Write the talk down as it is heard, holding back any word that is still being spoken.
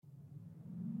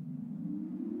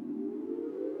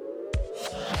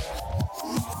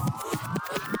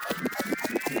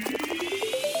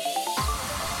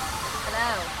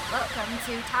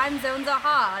to Time Zones Are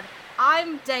Hard.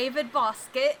 I'm David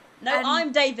Bosket. No,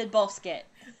 I'm David Bosket.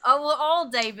 Oh, we're all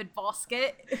David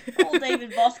Bosket. All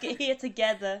David Bosket here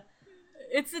together.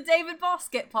 It's the David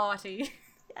Bosket party.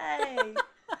 Yay.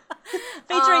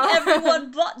 Featuring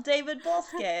everyone but David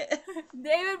Bosket.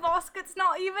 David Bosket's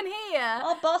not even here.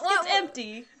 Our basket's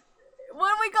empty. What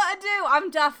do we gotta do?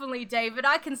 I'm definitely David.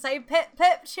 I can say pip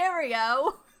pip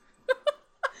cheerio.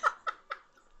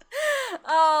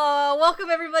 Welcome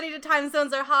everybody to Time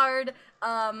Zones Are Hard.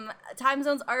 Time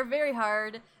zones are very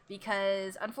hard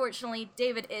because unfortunately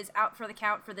David is out for the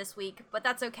count for this week, but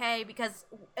that's okay because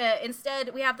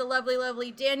instead we have the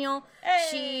lovely Daniel. Hey.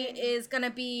 She is gonna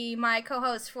be my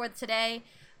co-host for today.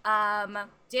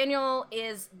 Daniel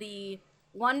is the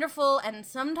wonderful and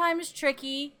sometimes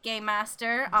tricky game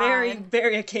master.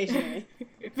 Very occasionally.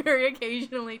 Very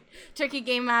occasionally tricky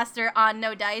game master on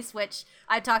No Dice, which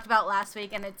I talked about last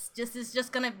week, and it's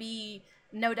just gonna be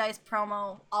No Dice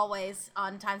promo always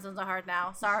on Time Zones Are Hard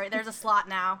now. Sorry, there's a slot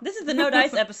now. This is the No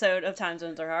Dice episode of Time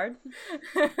Zones Are Hard.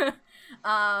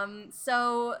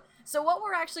 So what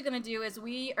we're actually going to do is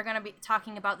we are going to be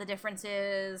talking about the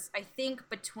differences, I think,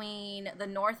 between the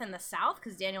North and the South,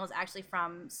 because Daniel is actually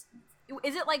from,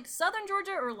 is it like Southern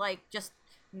Georgia or like just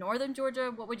Northern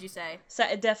Georgia? What would you say?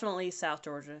 Definitely South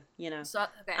Georgia, you know.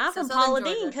 Okay, I'm from Paula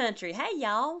Deen country. Hey,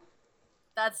 y'all.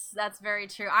 That's very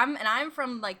true. I'm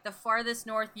from like the farthest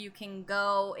north you can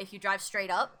go if you drive straight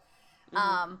up.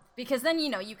 Mm-hmm. Because then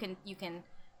you can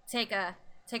take a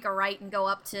right and go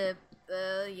up to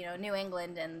New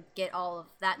England and get all of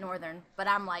that northern. But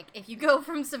I'm like, if you go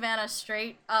from Savannah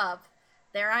straight up,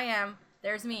 there I am.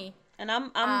 There's me. And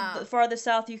I'm the farthest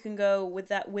south you can go with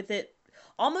it.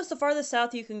 Almost the farthest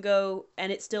south you can go,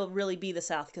 and it still really be the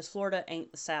South, because Florida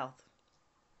ain't the South.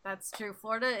 That's true.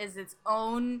 Florida is its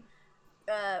own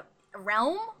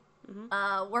realm.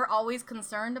 Mm-hmm. We're always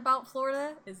concerned about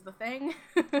Florida, is the thing.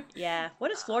 Yeah.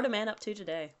 What is Florida man up to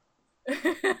today?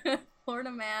 Florida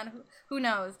man, who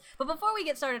knows? But before we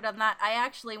get started on that, I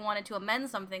actually wanted to amend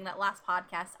something that last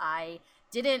podcast I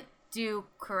didn't do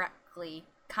correctly,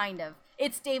 kind of.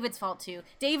 It's David's fault too.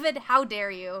 David, how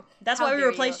dare you? That's why we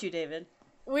replaced you, David.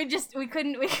 We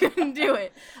couldn't do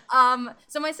it.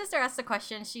 So my sister asked a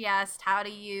question. She asked, how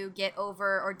do you get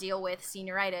over or deal with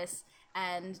senioritis?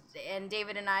 And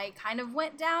David and I kind of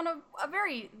went down a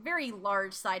very, very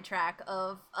large sidetrack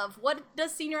of what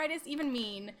does senioritis even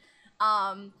mean?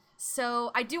 So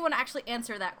I do want to actually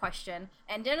answer that question.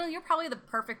 And Daniel, you're probably the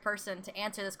perfect person to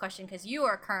answer this question because you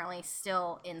are currently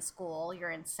still in school.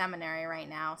 You're in seminary right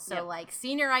now. So, yep. Like,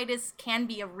 senioritis can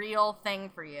be a real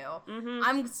thing for you. Mm-hmm.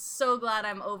 I'm so glad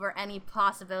I'm over any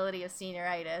possibility of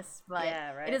senioritis. But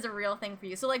yeah, right. It is a real thing for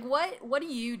you. So, like, what do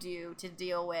you do to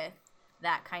deal with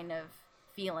that kind of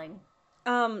feeling?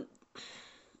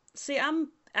 See, I'm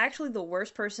actually the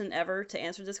worst person ever to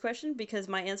answer this question because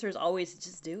my answer is always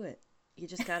just do it. You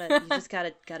just gotta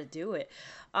do it.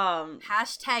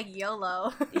 Hashtag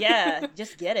YOLO. Yeah,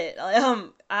 just get it.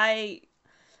 I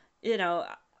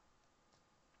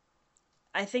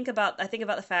think about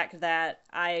the fact that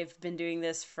I've been doing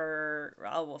this for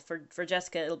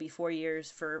Jessica it'll be 4 years.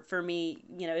 For me,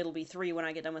 it'll be 3 when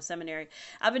I get done with seminary.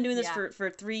 I've been doing this for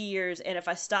 3 years, and if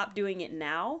I stop doing it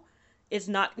now,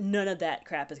 none of that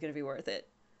crap is gonna be worth it.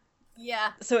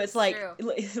 Yeah. So it's like,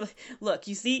 true. Look,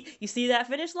 you see that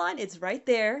finish line? It's right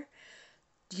there.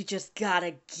 You just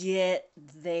gotta get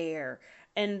there,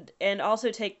 and also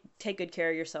take good care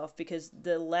of yourself, because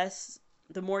the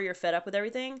more you're fed up with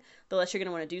everything, the less you're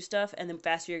gonna want to do stuff, and the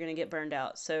faster you're gonna get burned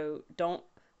out. So don't,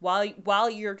 while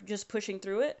you're just pushing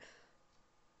through it,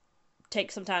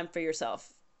 take some time for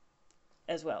yourself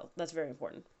as well. That's very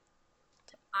important.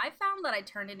 I found that I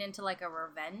turned it into like a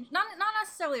revenge. Not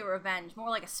necessarily a revenge, more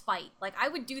like a spite. Like, I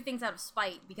would do things out of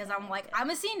spite because I'm like, I'm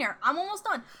a senior. I'm almost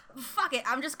done. Fuck it.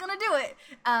 I'm just gonna do it.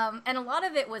 And a lot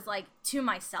of it was like to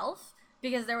myself,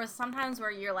 because there was sometimes where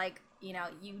you're like, you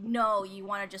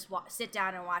want to just sit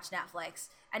down and watch Netflix.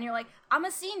 And you're like, I'm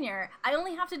a senior. I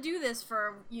only have to do this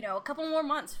for, a couple more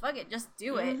months. Fuck it. Just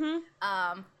do it.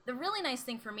 Mm-hmm. The really nice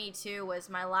thing for me too was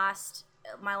my last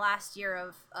year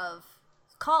of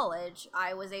college,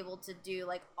 I was able to do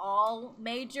like all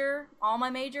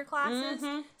my major classes.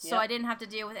 Mm-hmm. So I didn't have to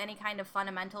deal with any kind of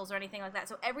fundamentals or anything like that.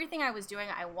 So everything I was doing,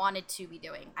 I wanted to be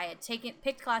doing. I had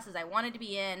picked classes I wanted to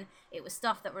be in. It was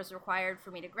stuff that was required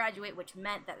for me to graduate, which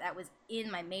meant that was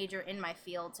in my major, in my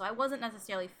field. So I wasn't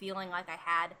necessarily feeling like I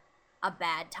had a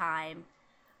bad time.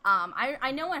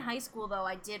 I know in high school, though,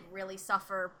 I did really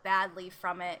suffer badly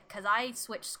from it because I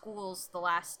switched schools the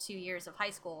last 2 years of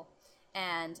high school.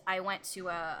 And I went to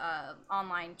a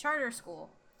online charter school,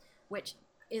 which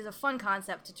is a fun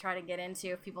concept to try to get into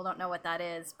if people don't know what that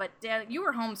is. But Dan, you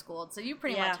were homeschooled, so you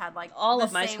pretty much had like all the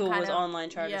of my same school kind was of, online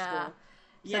charter yeah. school.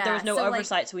 Yeah, But there was no so,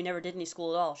 oversight, so we never did any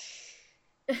school at all. Shh.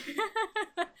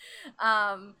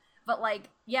 But like,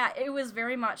 yeah, it was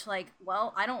very much like,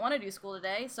 well, I don't want to do school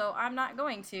today, so I'm not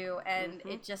going to, and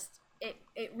it just it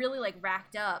really like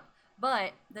racked up.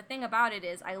 But the thing about it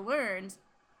is,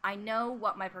 I know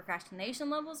what my procrastination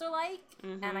levels are like,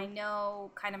 and I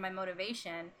know kind of my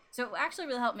motivation. So it actually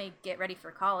really helped me get ready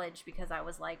for college, because I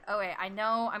was like, okay, I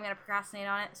know I'm going to procrastinate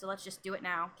on it, so let's just do it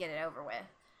now, get it over with.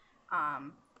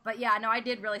 But yeah, no, I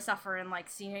did really suffer in like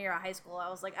senior year of high school.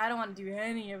 I was like, I don't want to do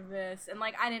any of this. And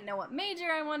like, I didn't know what major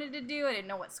I wanted to do. I didn't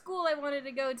know what school I wanted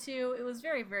to go to. It was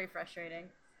very, very frustrating.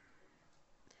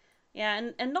 Yeah,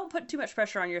 and don't put too much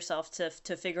pressure on yourself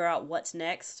to figure out what's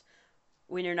next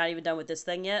when you're not even done with this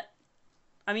thing yet.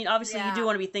 I mean, obviously you do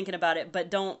want to be thinking about it, but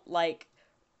don't like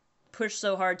push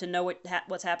so hard to know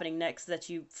what's happening next that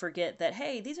you forget that,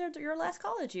 hey, these are your last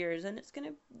college years, and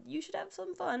you should have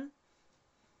some fun.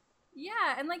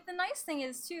 Yeah, and like the nice thing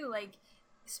is too, like,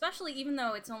 especially even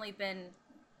though it's only been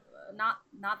not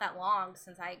that long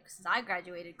since I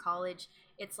graduated college,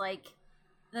 it's like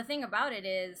the thing about it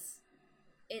is,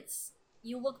 it's,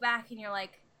 you look back and you're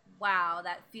like, wow,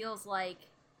 that feels like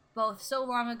both so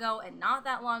long ago and not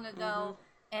that long ago,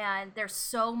 and there's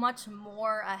so much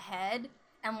more ahead.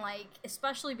 And like,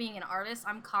 especially being an artist,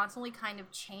 I'm constantly kind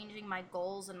of changing my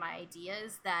goals and my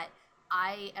ideas, that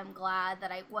I am glad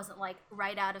that I wasn't like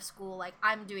right out of school, like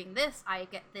I'm doing this, I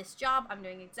get this job, I'm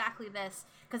doing exactly this,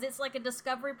 because it's like a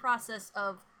discovery process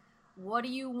of what do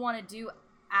you want to do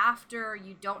after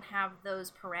you don't have those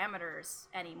parameters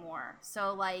anymore.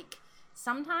 So like,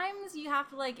 sometimes you have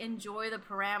to like enjoy the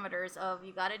parameters of,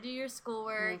 you gotta do your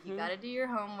schoolwork, you gotta do your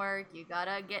homework, you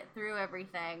gotta get through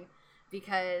everything,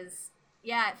 because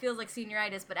yeah, it feels like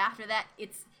senioritis, but after that,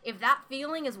 if that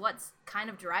feeling is what's kind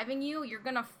of driving you, you're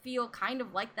gonna feel kind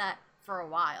of like that for a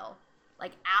while.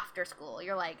 Like after school,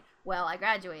 you're like, well, I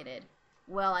graduated,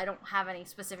 well, I don't have any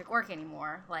specific work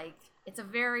anymore. Like, it's a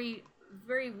very,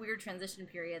 very weird transition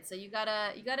period, so you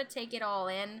gotta take it all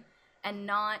in, and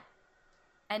not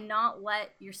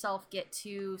let yourself get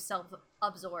too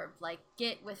self-absorbed. Like,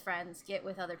 get with friends, get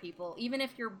with other people. Even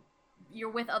if you're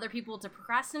with other people to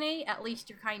procrastinate, at least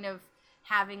you're kind of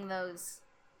having those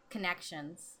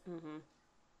connections.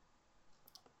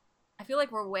 I feel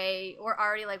like we're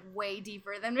already like way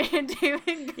deeper than me and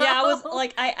David go. Yeah, I was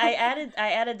like, I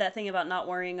added that thing about not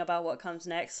worrying about what comes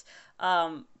next.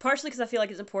 Partially because I feel like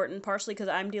it's important, partially because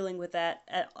I'm dealing with that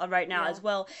right now as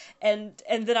well. And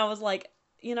then I was like,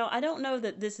 I don't know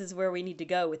that this is where we need to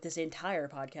go with this entire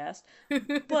podcast,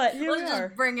 but here we are. Let's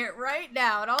just bring it right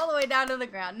down, all the way down to the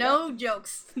ground. No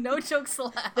jokes. No jokes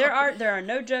allowed. There are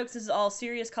no jokes. This is all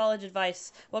serious college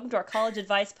advice. Welcome to our college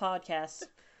advice podcast.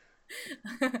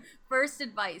 First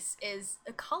advice is,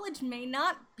 college may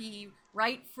not be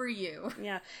right for you.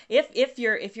 Yeah. If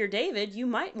you're David, you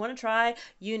might want to try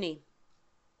uni.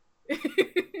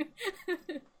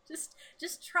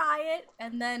 Just try it,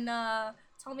 and then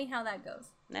tell me how that goes.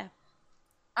 Yeah.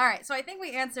 All right, so I think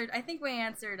we answered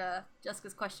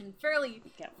Jessica's question fairly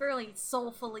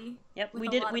soulfully. Yep, we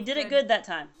did it good that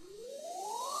time.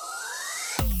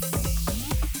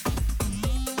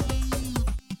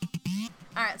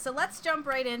 All right, so let's jump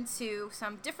right into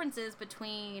some differences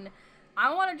between,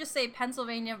 I want to just say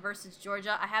Pennsylvania versus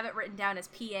Georgia. I have it written down as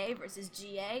PA versus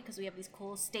GA because we have these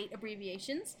cool state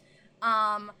abbreviations.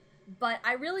 But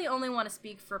I really only want to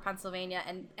speak for Pennsylvania,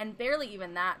 and barely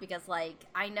even that, because like,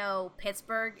 I know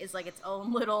Pittsburgh is like it's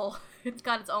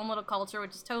got its own little culture,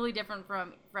 which is totally different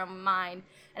from mine,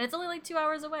 and it's only like 2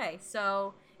 hours away,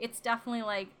 so it's definitely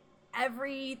like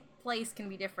every place can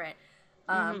be different.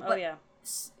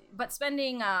 But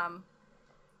spending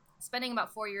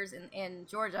about 4 years in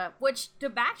Georgia, which, to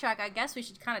backtrack, I guess we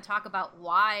should kind of talk about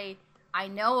why I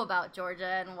know about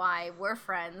Georgia and why we're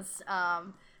friends.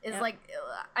 Like,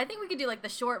 I think we could do like the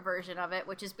short version of it,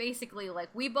 which is basically like,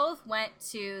 we both went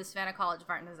to Savannah College of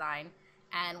Art and Design,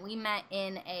 and we met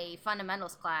in a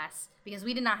fundamentals class because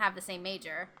we did not have the same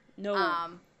major. No.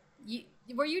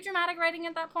 Were you dramatic writing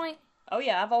at that point? Oh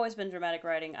yeah, I've always been dramatic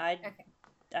writing. I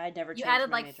never changed my major. You added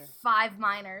like 5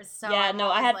 minors, so yeah,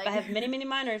 I have many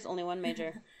minors, only one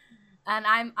major. And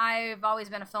I've always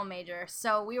been a film major,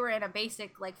 so we were in a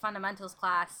basic like fundamentals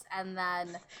class, and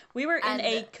then we were in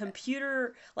a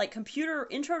computer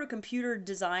intro to computer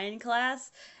design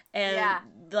class, and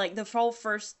like the whole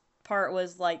first part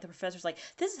was like the professor's like,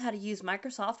 this is how to use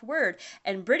Microsoft Word,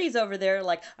 and Brittany's over there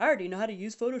like, I already know how to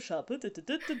use Photoshop,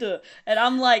 and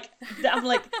I'm like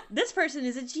this person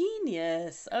is a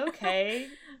genius. Okay.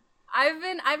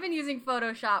 I've been using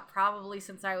Photoshop probably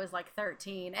since I was like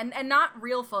 13, and not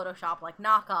real Photoshop, like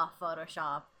knockoff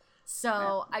Photoshop.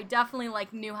 So I definitely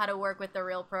like knew how to work with the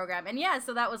real program. And yeah,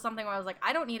 so that was something where I was like,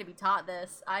 I don't need to be taught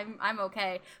this. I'm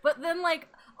okay. But then like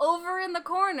over in the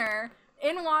corner,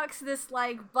 in walks this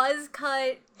like buzz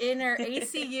cut inner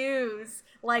ACUs,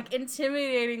 like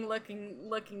intimidating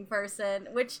looking person,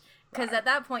 which because at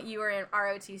that point you were in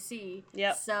ROTC.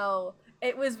 Yep. So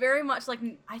it was very much like,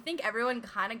 I think everyone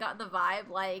kind of got the vibe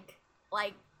like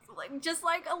just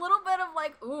like a little bit of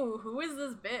like, ooh, who is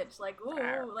this bitch? Like,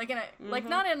 ooh, like in a like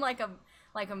not in like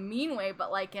a mean way, but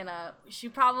like in a, she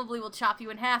probably will chop you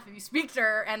in half if you speak to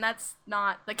her, and that's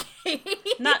not the case.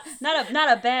 Not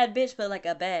a bad bitch, but like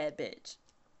a bad bitch.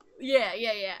 Yeah,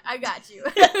 I got you.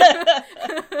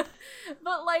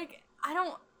 But like,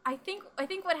 I think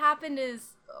what happened is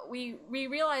we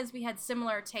realized we had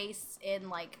similar tastes in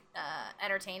like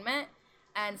entertainment,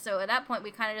 and so at that point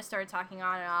we kind of just started talking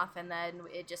on and off, and then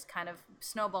it just kind of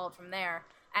snowballed from there.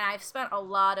 And I've spent a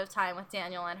lot of time with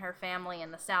Daniel and her family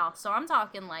in the South, so I'm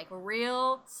talking like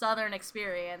real Southern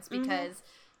experience, because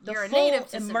you're a native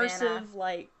to immersive Savannah.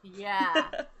 like Yeah,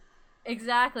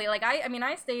 exactly. Like I mean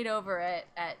I stayed over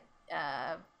at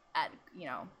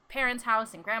parents'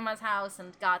 house and grandma's house,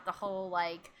 and got the whole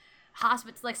like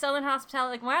Southern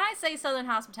hospitality. Like when I say Southern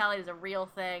hospitality is a real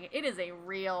thing, it is a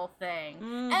real thing.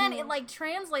 And it like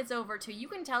translates over to, you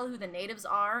can tell who the natives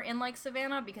are in like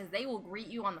Savannah because they will greet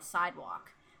you on the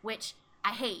sidewalk, which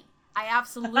I hate. I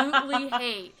absolutely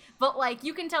hate. But like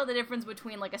you can tell the difference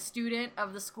between like a student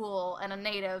of the school and a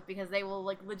native, because they will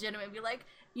like legitimately be like,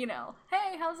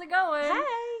 hey, how's it going? hey.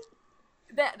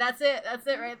 That's it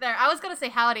right there. I was gonna say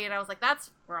howdy, and I was like,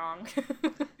 that's wrong.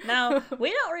 No,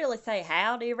 we don't really say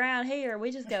howdy around here.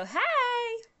 We just go,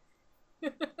 hey.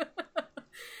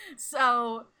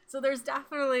 So there's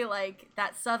definitely like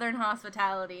that Southern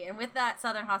hospitality, and with that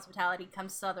Southern hospitality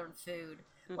comes Southern food.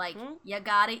 Like, you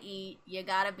gotta eat, you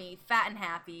gotta be fat and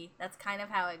happy. That's kind of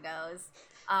how it goes.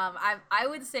 I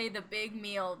would say the big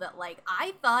meal that like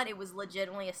I thought it was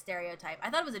legitimately a stereotype. I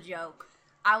thought it was a joke.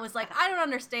 I was like, I don't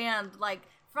understand, like,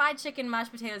 fried chicken,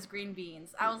 mashed potatoes, green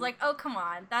beans. I was like, oh, come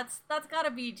on. That's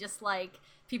gotta be just, like,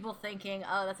 people thinking,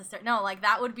 oh, that's a no, like,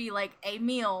 that would be, like, a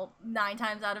meal 9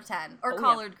 times out of 10. Or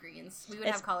collard greens. We would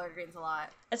have collard greens a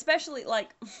lot. Especially,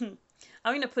 like, I'm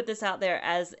going to put this out there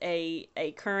as a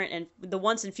current and the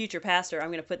once and future pastor. I'm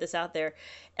going to put this out there.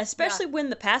 Especially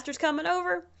when the pastor's coming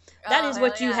over, that is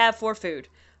what you have for food.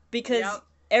 Because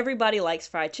everybody likes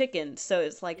fried chicken, so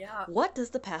it's like, what does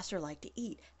the pastor like to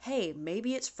eat? Hey,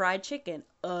 maybe it's fried chicken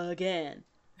again.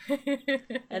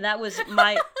 And that was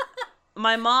my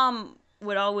mom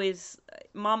would always,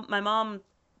 my mom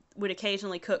would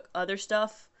occasionally cook other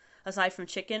stuff aside from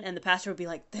chicken, and the pastor would be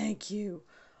like, thank you.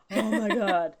 Oh my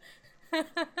God.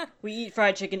 We eat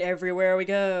fried chicken everywhere we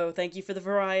go. Thank you for the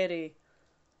variety.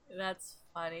 That's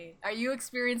funny. Are you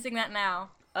experiencing that now?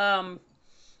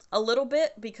 A little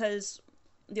bit, because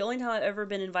the only time I've ever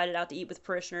been invited out to eat with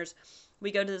parishioners,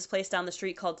 we go to this place down the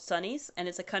street called Sonny's, and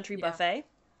it's a country buffet.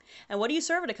 And what do you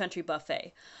serve at a country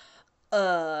buffet?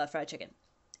 Fried chicken.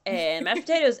 And mashed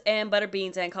potatoes, and butter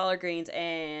beans, and collard greens,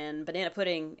 and banana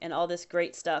pudding, and all this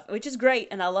great stuff, which is great,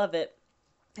 and I love it.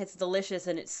 It's delicious,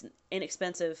 and it's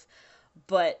inexpensive.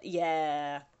 But,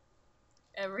 yeah.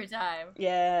 Every time.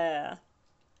 Yeah.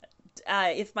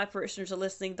 If my parishioners are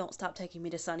listening, don't stop taking me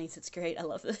to Sonny's. It's great. I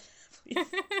love it. Please.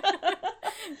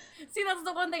 See, that's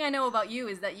the one thing I know about you,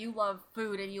 is that you love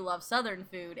food and you love Southern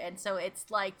food, and so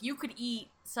it's like you could eat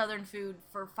Southern food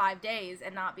for 5 days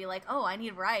and not be like, oh, I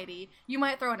need variety. You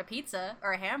might throw in a pizza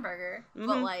or a hamburger,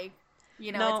 but like,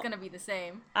 it's gonna be the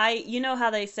same. You know how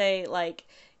they say, like,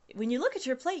 when you look at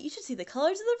your plate, you should see the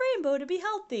colors of the rainbow to be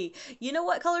healthy. You know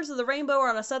what colors of the rainbow are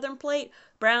on a Southern plate?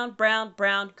 Brown, brown,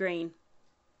 brown, green.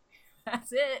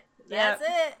 That's it. That's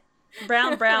it.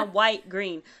 Brown, brown, white,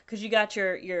 green. Because you got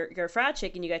your fried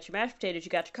chicken, you got your mashed potatoes,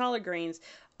 you got your collard greens,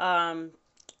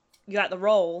 you got the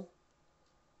roll,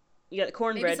 you got the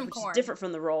cornbread, which is different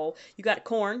from the roll. You got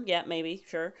corn, maybe,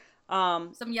 sure.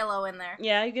 Some yellow in there.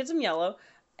 Yeah, you get some yellow.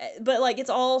 But like it's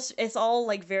all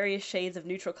like various shades of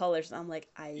neutral colors, and I'm like,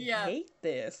 I hate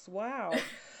this. Wow.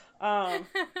 And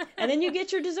then you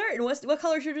get your dessert, and what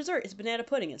color is your dessert? It's banana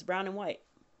pudding. It's brown and white.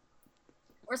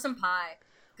 Or some pie.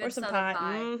 Good or some Southern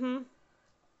pie. Mm-hmm.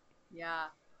 Yeah.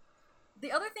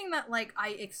 The other thing that like I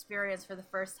experienced for the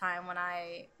first time when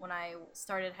I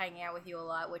started hanging out with you a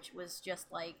lot, which was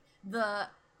just like the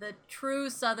true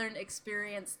Southern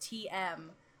experience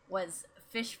TM, was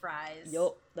fish fries.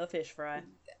 Yup, the fish fry.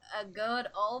 A good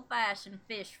old fashioned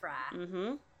fish fry.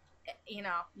 Mm-hmm. You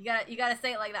gotta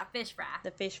say it like that, fish fry.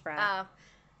 The fish fry.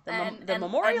 The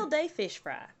Memorial Day fish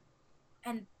fry.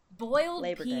 And boiled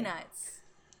Labor Day. peanuts.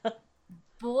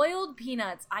 Boiled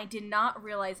peanuts, I did not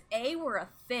realize A, were a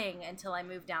thing until I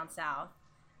moved down south,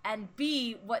 and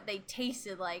B, what they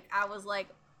tasted like. I was like,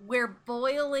 we're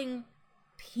boiling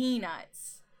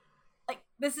peanuts. Like,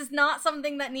 this is not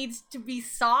something that needs to be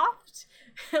soft.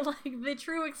 Like, the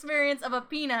true experience of a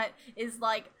peanut is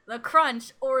like the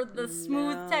crunch or the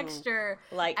smooth texture.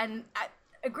 Like, and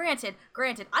granted,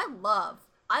 I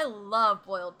love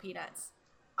boiled peanuts.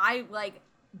 I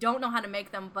don't know how to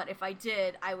make them, but if I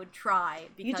did, I would try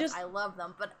because I love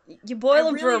them. But you boil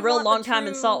them for a real long time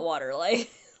in salt water, like.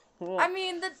 I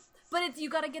mean, you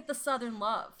gotta get the Southern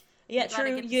love. Yeah,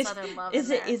 true. Is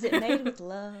it made with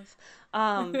love?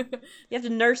 You have to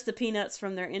nurse the peanuts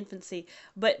from their infancy.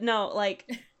 But no, like,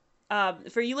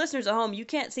 for you listeners at home, you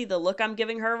can't see the look I'm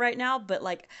giving her right now. But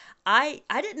like, I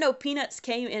didn't know peanuts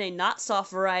came in a not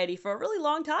soft variety for a really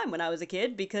long time when I was a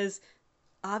kid, because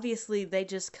obviously they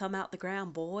just come out the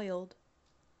ground boiled.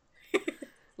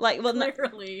 Like, well,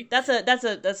 clearly. That's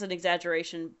an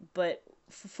exaggeration, but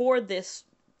for this,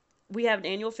 we have an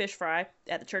annual fish fry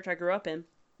at the church I grew up in.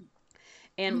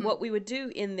 And what we would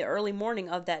do in the early morning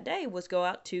of that day was go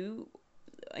out to,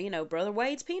 Brother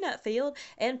Wade's peanut field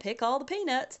and pick all the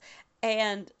peanuts.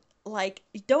 And, like,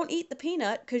 you don't eat the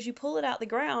peanut because you pull it out the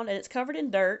ground and it's covered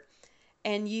in dirt,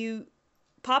 and you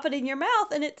pop it in your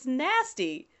mouth and it's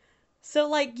nasty. So,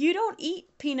 like, you don't eat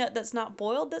peanut that's not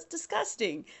boiled. That's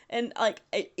disgusting. And, like,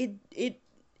 it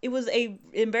was a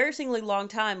embarrassingly long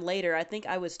time later. I think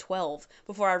I was 12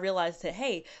 before I realized that,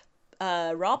 hey,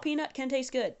 raw peanut can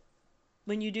taste good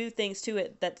when you do things to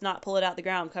it that's not pull it out the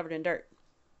ground covered in dirt.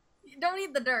 Don't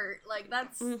eat the dirt. Like,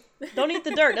 that's... Don't eat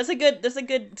the dirt. That's a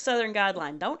good Southern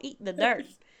guideline. Don't eat the dirt.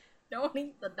 Don't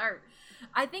eat the dirt.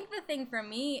 I think the thing for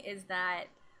me is that,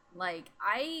 like,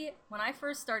 when I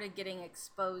first started getting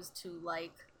exposed to,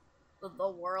 like, the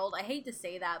world, I hate to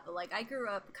say that, but, like, I grew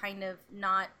up kind of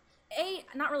not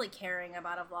really caring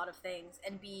about a lot of things,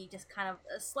 and B, just kind of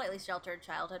a slightly sheltered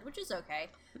childhood, which is okay.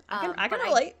 I can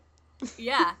relate.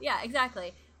 Yeah,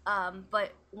 exactly.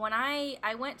 But when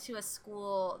I went to a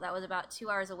school that was about 2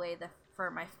 hours away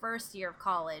for my first year of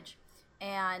college,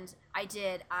 and I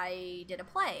did a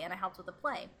play, and I helped with a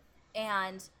play,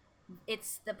 and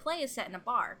the play is set in a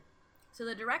bar. So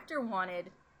the director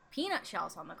wanted peanut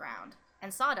shells on the ground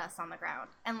and sawdust on the ground.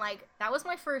 And, like, that was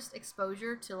my first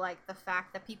exposure to, like, the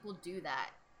fact that people do that.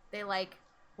 They, like,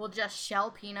 will just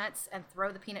shell peanuts and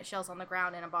throw the peanut shells on the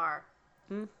ground in a bar.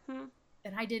 Mm-hmm.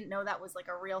 And I didn't know that was, like,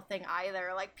 a real thing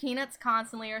either. Like, peanuts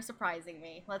constantly are surprising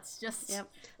me. Let's just...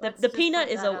 Yep. The peanut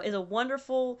is a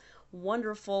wonderful,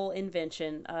 wonderful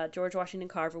invention. George Washington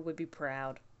Carver would be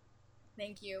proud.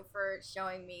 Thank you for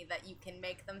showing me that you can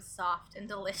make them soft and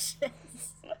delicious.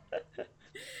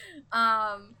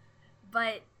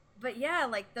 But yeah,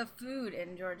 like, the food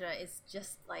in Georgia is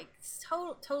just, like,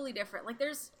 totally different. Like,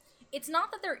 it's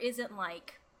not that there isn't,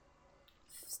 like,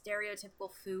 stereotypical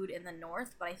food in the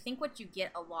North, but I think what you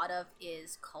get a lot of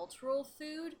is cultural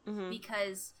food,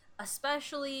 because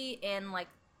especially in, like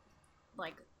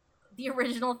the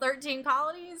original 13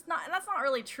 colonies, that's not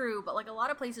really true, but, like, a lot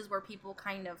of places where people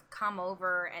kind of come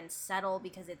over and settle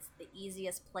because it's the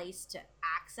easiest place to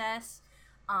access,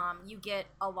 you get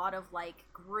a lot of, like,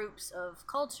 groups of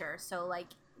culture. So, like,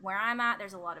 where I'm at,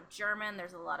 there's a lot of German,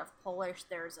 there's a lot of Polish,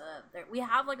 we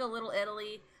have, like, a little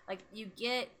Italy. Like, you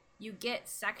get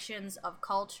sections of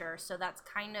culture, so that's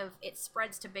kind of, it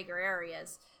spreads to bigger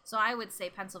areas. So I would say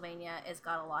Pennsylvania has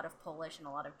got a lot of Polish and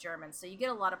a lot of German. So you get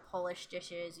a lot of Polish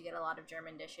dishes, you get a lot of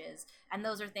German dishes, and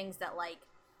those are things that, like,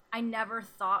 I never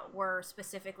thought were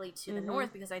specifically to the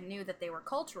North, because I knew that they were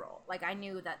cultural. Like, I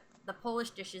knew that the Polish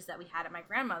dishes that we had at my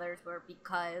grandmother's were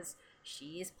because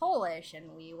she's Polish,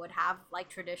 and we would have, like,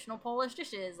 traditional Polish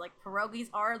dishes. Like, pierogies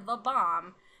are the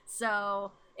bomb.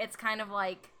 So it's kind of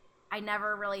like, I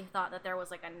never really thought that there was,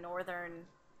 like, a Northern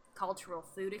cultural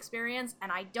food experience,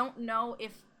 and I don't know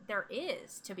if there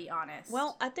is, to be honest.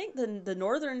 Well, I think the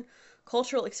Northern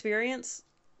cultural experience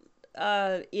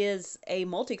is a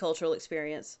multicultural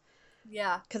experience.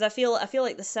 Yeah. Because I feel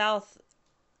like the South,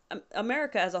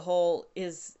 America as a whole,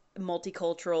 is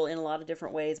multicultural in a lot of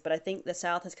different ways, but I think the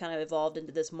South has kind of evolved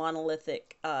into this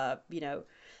monolithic,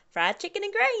 fried chicken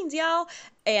and grains, y'all.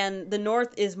 And the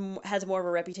North has more of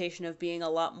a reputation of being a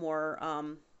lot more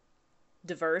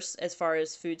diverse as far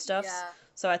as foodstuffs. Yeah.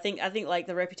 So I think like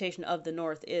the reputation of the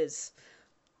North is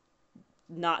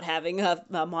not having a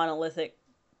monolithic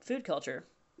food culture.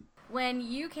 When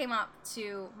you came up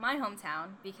to my hometown,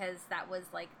 because that was,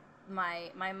 like,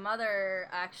 my mother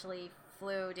actually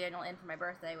flew Daniel in for my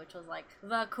birthday, which was, like,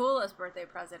 the coolest birthday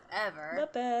present ever. The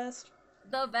best.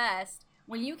 the best.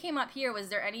 When you came up here, was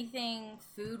there anything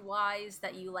food-wise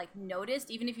that you, like,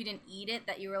 noticed, even if you didn't eat it,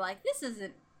 that you were like, this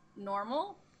isn't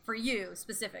normal? For you,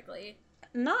 specifically.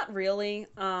 Not really.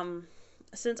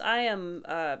 Since I am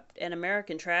an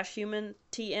American trash human,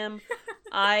 TM,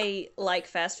 I like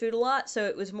fast food a lot, so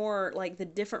it was more like the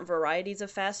different varieties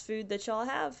of fast food that y'all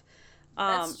have.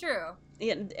 That's true.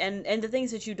 Yeah, and the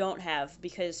things that you don't have,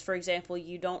 because for example,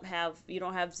 you don't have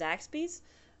Zaxby's,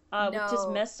 which just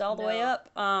No, messed all the way no. up.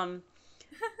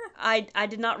 I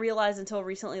did not realize until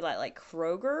recently like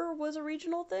Kroger was a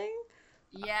regional thing.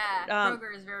 Yeah, Um,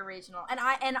 Kroger is very regional. And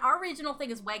our regional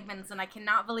thing is Wegmans, and I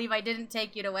cannot believe I didn't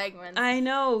take you to Wegmans. I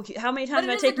know how many times But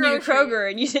have it I is a taken you to grocery.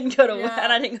 Kroger and you didn't go to and Yeah.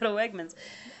 I didn't go to Wegmans.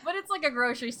 But it's like a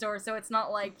grocery store, so it's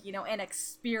not like, an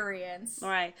experience.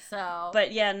 Right. So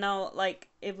But yeah, no, like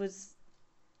it was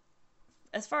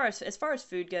as far as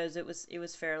food goes, it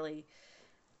was fairly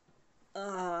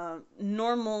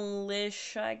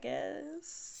normalish, I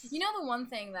guess. the one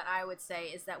thing that I would say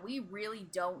is that we really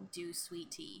don't do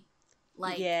sweet tea.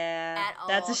 Like Yeah, at all.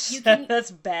 that's You can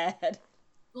that's bad.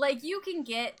 like you can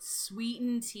get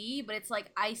sweetened tea, but it's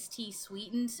like iced tea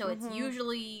sweetened, so it's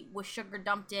usually with sugar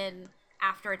dumped in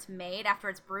after it's made, after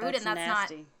it's brewed, That's and that's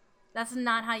nasty. not that's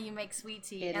not how you make sweet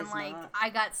tea. It And is like not. I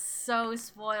got so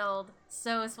spoiled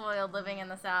living in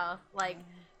the South. Like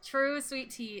true sweet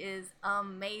tea is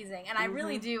amazing. And I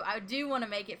really do want to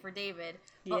make it for David,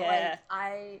 but Yeah.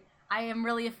 like I am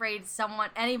really afraid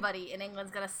anybody in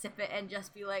England's gonna sip it and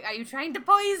just be like, "Are you trying to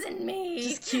poison me?"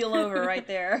 Just keel over right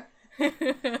there.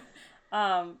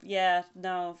 Yeah,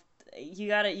 no.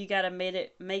 You have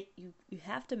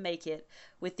to make it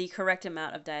with the correct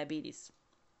amount of diabetes.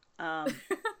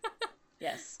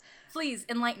 Yes. Please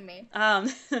enlighten me.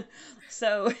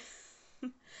 So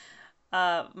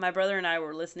my brother and I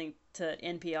were listening to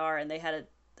NPR, and they had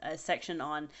a section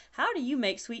on how do you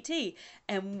make sweet tea,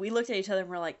 and we looked at each other and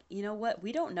we're like, you know what,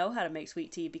 we don't know how to make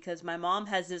sweet tea because my mom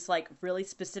has this like really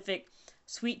specific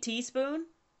sweet tea spoon.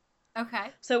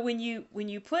 Okay. So when you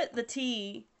put the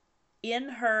tea in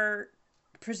her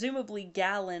presumably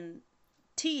gallon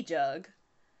tea jug,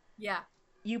 Yeah.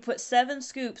 you put 7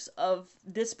 scoops of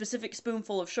this specific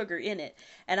spoonful of sugar in it,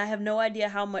 and I have no idea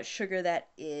how much sugar that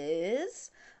is.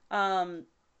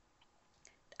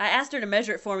 I asked her to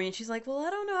measure it for me, and she's like, "Well, I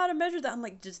don't know how to measure that." I'm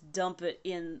like, "Just dump it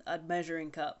in a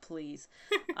measuring cup, please."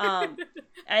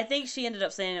 I think she ended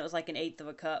up saying it was like an eighth of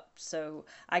a cup, so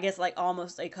I guess like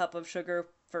almost a cup of sugar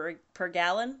per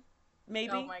gallon,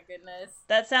 maybe. Oh my goodness.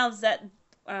 That sounds that.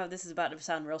 Oh, this is about to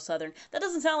sound real Southern. That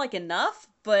doesn't sound like enough,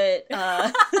 but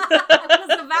I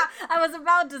was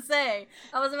about to say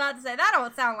that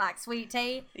don't sound like sweet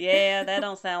tea. yeah, that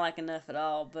don't sound like enough at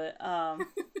all.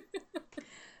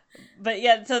 But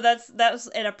yeah, so that's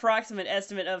an approximate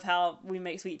estimate of how we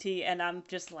make sweet tea, and I'm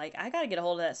just like, I gotta get a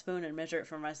hold of that spoon and measure it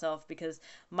for myself because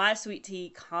my sweet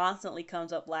tea constantly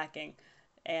comes up lacking,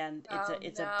 and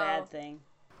it's a bad thing.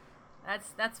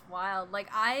 That's wild. Like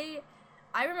I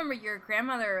remember your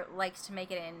grandmother likes to make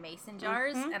it in mason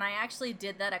jars, and I actually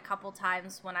did that a couple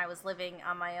times when I was living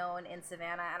on my own in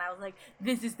Savannah, and I was like,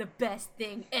 this is the best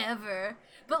thing ever.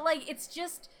 But like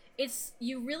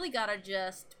you really gotta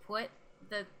just put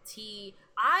the tea.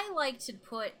 I like to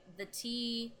put the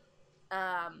tea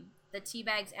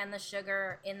bags and the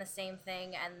sugar in the same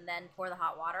thing, and then pour the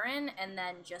hot water in, and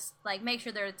then just like make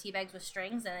sure they're tea bags with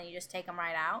strings, and then you just take them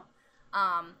right out.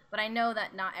 But I know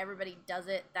that not everybody does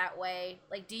it that way.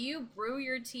 Like, do you brew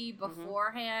your tea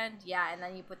beforehand? Yeah, and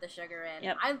then you put the sugar in.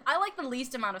 Yep. I like the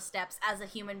least amount of steps as a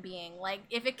human being. Like,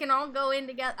 if it can all go in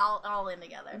together, all in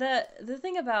together. The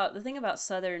thing about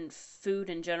Southern food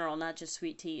in general, not just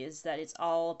sweet tea, is that it's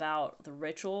all about the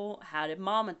ritual. How did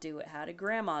Mama do it? How did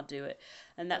Grandma do it?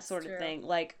 And that That's sort true. of thing.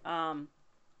 Like,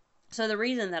 so the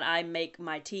reason that I make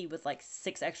my tea with like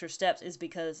 6 extra steps is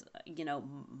because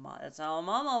that's how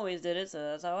Mom always did it, so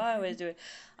that's how I always do it.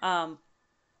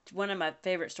 One of my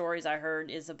favorite stories I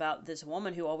heard is about this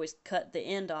woman who always cut the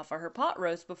end off of her pot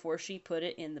roast before she put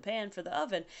it in the pan for the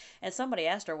oven. And somebody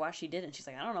asked her why she did it. And she's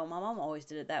like, I don't know, my mom always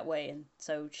did it that way. And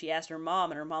so she asked her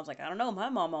mom, and her mom's like, I don't know, my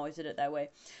mom always did it that way.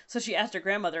 So she asked her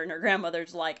grandmother, and her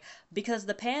grandmother's like, because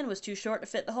the pan was too short to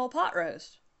fit the whole pot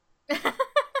roast.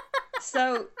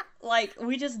 So, like,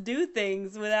 we just do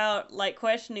things without, like,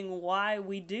 questioning why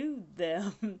we do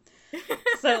them.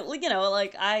 So,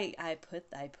 like, I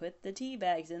put the tea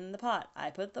bags in the pot.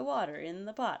 I put the water in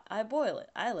the pot. I boil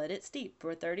it. I let it steep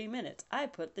for 30 minutes. I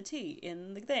put the tea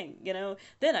in the thing,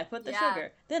 Then I put the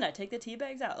sugar. Then I take the tea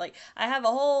bags out. Like, I have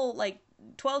a whole, like,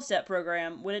 12-step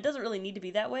program when it doesn't really need to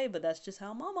be that way, but that's just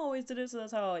how Mom always did it, so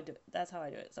that's how I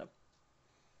do it. So.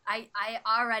 I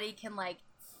already can, like,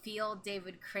 feel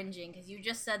David cringing because you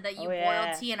just said that you Oh, yeah.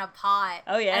 boiled tea in a pot.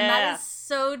 Oh, yeah. And that is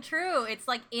so true. It's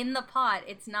like in the pot.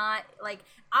 It's not like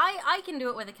I can do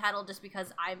it with a kettle just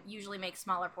because I usually make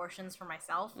smaller portions for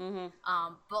myself.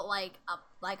 But like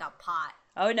a pot.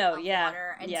 Oh no, of yeah.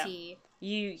 water and yeah. tea.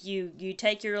 You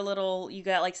take your little, you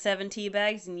got like 7 tea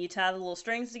bags and you tie the little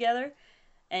strings together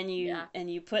and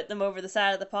you put them over the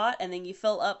side of the pot and then you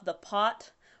fill up the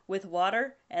pot with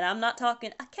water, and I'm not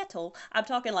talking a kettle, I'm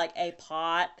talking like a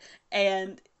pot,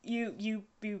 and you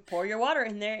pour your water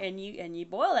in there and you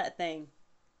boil that thing.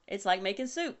 It's like making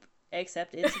soup,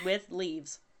 except it's with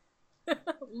leaves.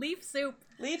 Leaf soup.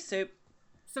 Leaf soup.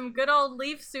 Some good old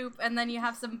leaf soup, and then you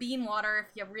have some bean water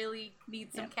if you really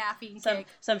need some caffeine kick.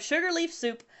 Some sugar leaf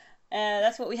soup.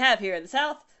 That's what we have here in the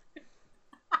South.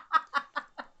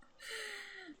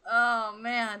 Oh,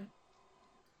 man.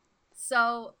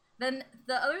 So, then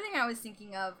the other thing I was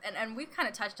thinking of, and we've kind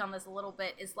of touched on this a little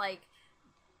bit, is like,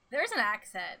 there's an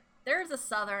accent. There's a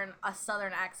southern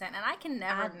accent, and I can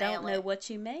never nail it. I don't know what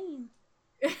you mean.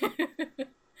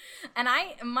 And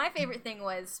my favorite thing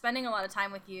was spending a lot of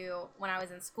time with you when I was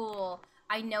in school.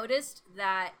 I noticed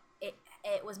that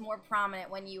it was more prominent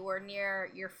when you were near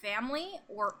your family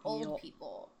or old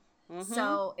people. Mm-hmm.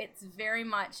 So it's very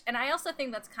much, and I also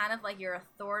think that's kind of like your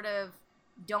authoritative,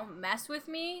 don't mess with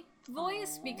me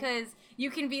voice. Aww. Because you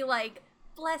can be like,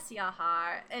 bless your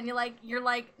heart, and you're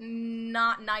like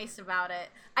not nice about it.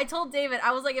 I told David,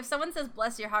 I was like, if someone says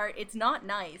bless your heart, it's not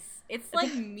nice. It's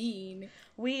like mean.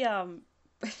 We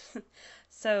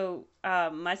So,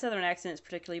 my southern accent is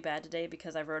particularly bad today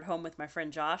because I rode home with my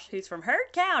friend Josh, who's from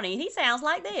Heard County, and he sounds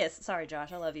like this. Sorry,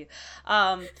 Josh, I love you.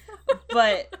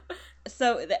 But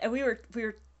so we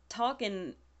were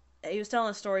talking. He was telling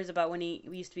us stories about when he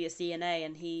used to be a CNA,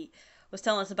 and he was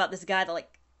telling us about this guy that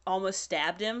like almost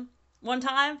stabbed him one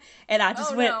time, and I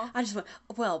just went,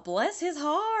 well, bless his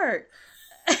heart.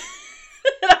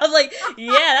 And I was like,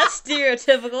 yeah, that's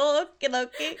stereotypical.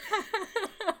 Okay.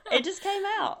 It just came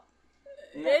out.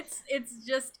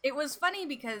 It was funny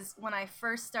because when I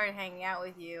first started hanging out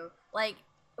with you, like,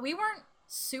 we weren't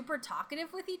super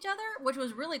talkative with each other, which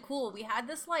was really cool. We had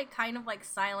this like kind of like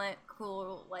silent,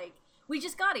 cool, like, we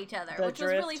just got each other, which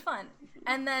was really fun.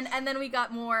 And then we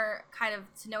got more kind of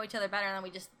to know each other better, and then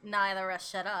we just, neither of us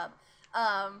shut up.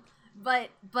 But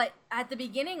at the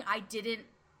beginning, I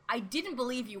didn't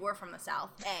believe you were from the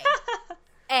South.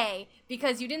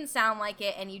 Because you didn't sound like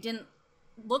it, and you didn't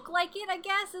look like it, I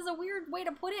guess, is a weird way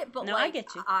to put it. But no, like, I get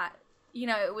you.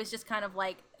 It was just kind of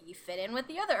like, you fit in with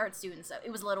the other art students. So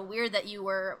it was a little weird that you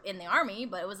were in the Army,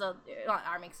 but it was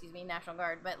National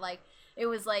Guard. But like, it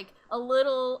was like a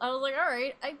little, I was like, all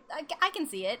right, I can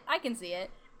see it.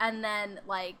 And then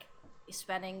like,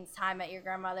 spending time at your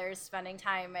grandmother's, spending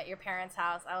time at your parents'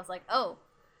 house, I was like,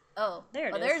 there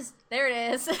it is. There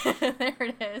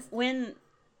it is. When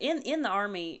in the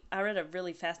Army, I read a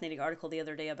really fascinating article the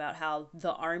other day about how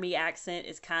the Army accent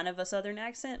is kind of a Southern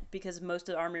accent because most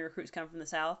of the Army recruits come from the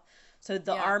South. So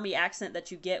the Army accent that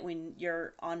you get when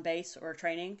you're on base or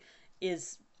training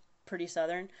is pretty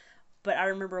Southern. But I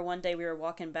remember one day we were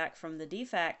walking back from the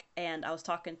DFAC, and I was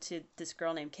talking to this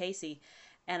girl named Casey,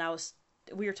 and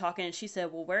we were talking, and she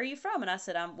said, well, where are you from? And I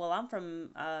said, I'm from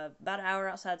about an hour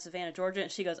outside Savannah, Georgia.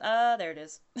 And she goes, there it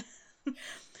is.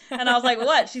 And I was like,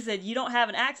 what? She said, you don't have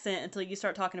an accent until you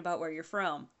start talking about where you're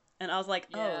from. And I was like,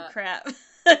 oh, crap.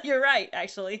 You're right,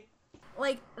 actually.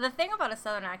 Like, the thing about a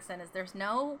Southern accent is there's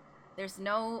no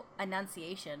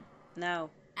enunciation.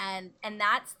 No. And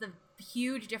that's the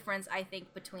huge difference, I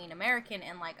think, between American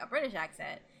and, like, a British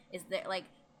accent, is that, like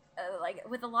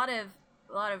with a lot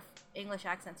of English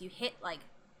accents, you hit, like,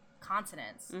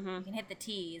 consonants. Mm-hmm. You can hit the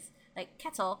T's. Like,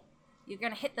 kettle, you're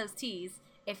gonna hit those T's.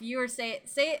 If you were say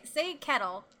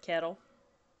kettle. Kettle.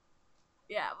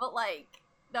 Yeah, but like,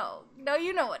 no,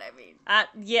 you know what I mean.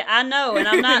 I know, and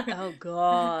I'm not, oh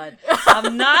God.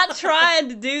 I'm not trying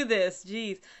to do this,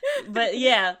 jeez. But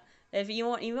yeah, if you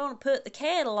want to put the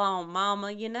kettle on,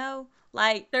 mama,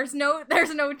 like. There's no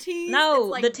T's. No,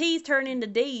 like, the T's turn into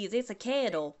D's. It's a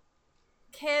kettle.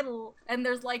 Kettle, and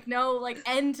there's like no like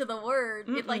end to the word.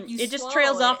 Mm-mm. It like you. It just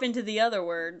trails off into the other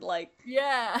word, like.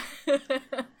 Yeah.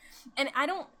 And I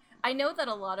know that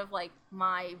a lot of like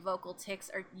my vocal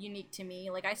tics are unique to me.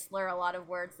 Like, I slur a lot of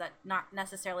words that not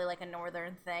necessarily like a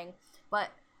northern thing, but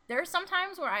there's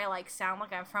sometimes where I like sound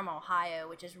like I'm from Ohio,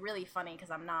 which is really funny because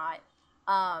I'm not.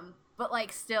 But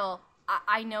like still,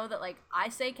 I know that like I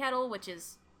say kettle, which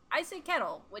I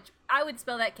would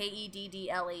spell that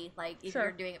Keddle, like if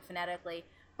you're doing it phonetically,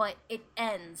 but it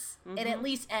ends. Mm-hmm. It at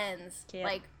least ends.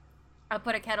 Like, I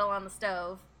put a kettle on the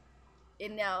stove,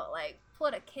 like,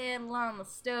 put a kettle on the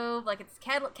stove. Like, it's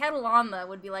kettle on the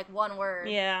would be like one word.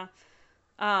 Yeah.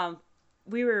 I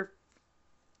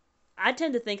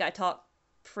tend to think I talk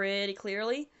pretty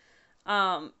clearly.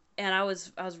 And I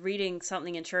was reading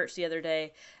something in church the other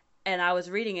day, and I was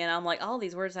reading it, and I'm like, all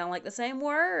these words sound like the same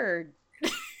word.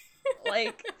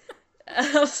 Like,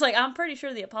 I was like, I'm pretty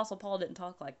sure the Apostle Paul didn't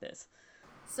talk like this.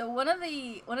 So one of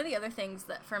the other things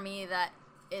that for me that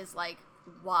is like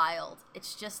wild,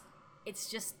 it's just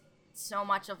so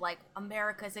much of like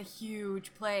America's a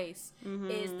huge place,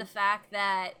 is the fact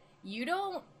that you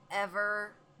don't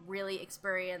ever really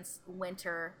experience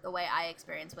winter the way I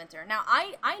experience winter. Now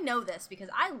I know this because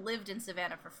I lived in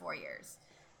Savannah for 4 years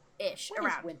ish What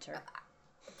around is winter?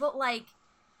 But like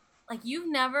you've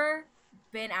never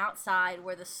been outside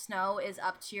where the snow is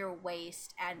up to your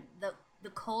waist and the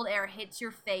cold air hits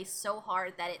your face so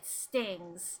hard that it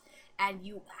stings, and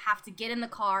you have to get in the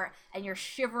car and you're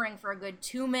shivering for a good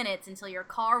 2 minutes until your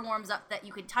car warms up that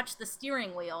you can touch the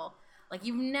steering wheel. Like,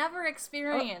 you've never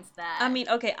experienced that. I mean,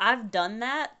 okay, I've done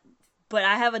that, but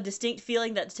I have a distinct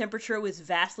feeling that the temperature was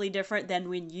vastly different than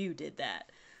when you did that.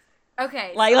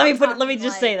 Okay. Like, so let me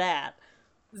just say that.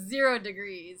 0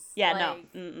 degrees. Yeah,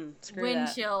 like, no. Screw wind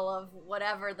that. chill of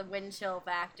whatever the wind chill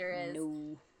factor is.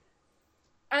 No.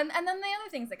 And then the other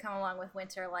things that come along with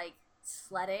winter, like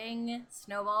sledding,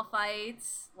 snowball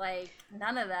fights, like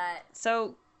none of that.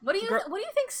 So, what do you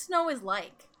think snow is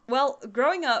like? well,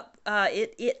 growing up,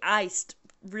 it iced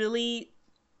really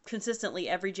consistently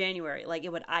every January. Like,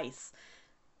 it would ice.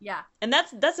 Yeah. And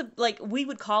that's like, we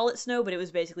would call it snow, but it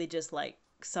was basically just like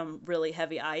some really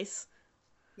heavy ice.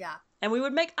 Yeah. And we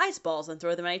would make ice balls and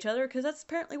throw them at each other because that's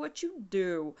apparently what you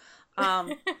do.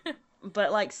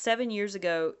 But like 7 years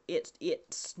ago, it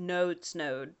snowed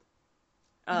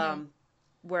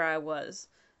where I was.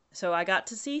 So I got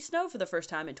to see snow for the first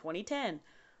time in 2010.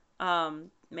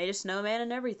 Made a snowman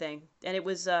and everything. And it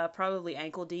was probably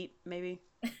ankle deep, maybe.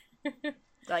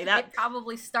 Like that. It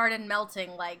probably started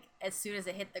melting like as soon as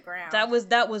it hit the ground. That was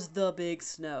the big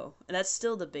snow. And that's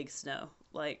still the big snow.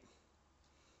 Like,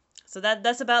 so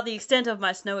that's about the extent of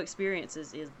my snow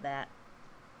experiences, is that.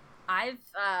 I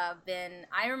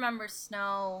remember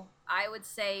snow, I would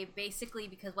say basically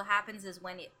because what happens is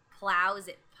when it plows,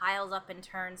 it piles up and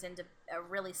turns into a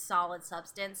really solid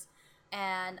substance.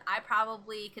 And I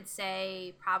probably could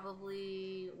say a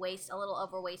little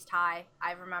over waist high.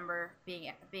 I remember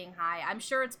being high. I'm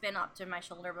sure it's been up to my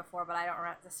shoulder before, but I don't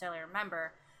necessarily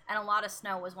remember. And a lot of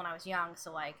snow was when I was young,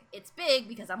 so like it's big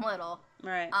because I'm little.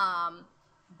 Right.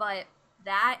 But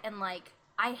that and like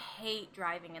I hate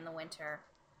driving in the winter,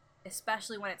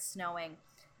 especially when it's snowing,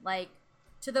 like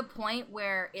to the point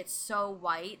where it's so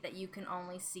white that you can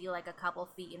only see like a couple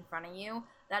feet in front of you.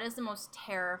 That is the most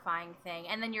terrifying thing.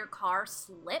 And then your car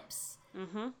slips.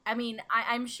 Mm-hmm. I mean,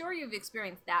 I'm sure you've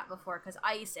experienced that before because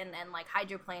ice and like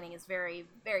hydroplaning is very,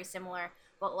 very similar.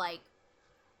 But like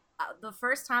the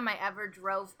first time I ever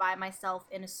drove by myself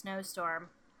in a snowstorm,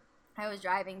 I was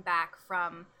driving back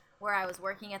from where I was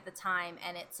working at the time,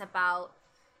 and it's about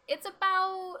a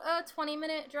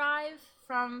 20-minute drive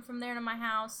from there to my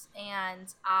house,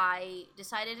 and I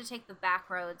decided to take the back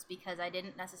roads because I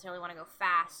didn't necessarily want to go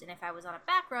fast, and if I was on a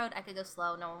back road, I could go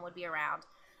slow, no one would be around.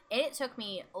 And it took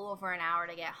me over an hour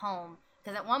to get home,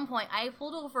 because at one point, I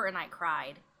pulled over and I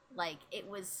cried. Like, it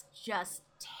was just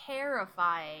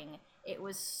terrifying. It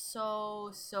was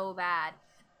so bad.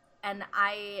 And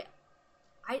I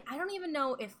don't even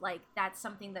know if, like, that's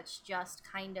something that's just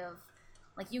kind of,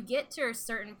 like, you get to a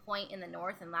certain point in the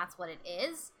north and that's what it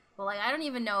is. But, like, I don't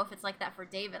even know if it's like that for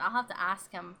David. I'll have to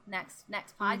ask him next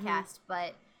podcast.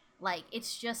 But, like,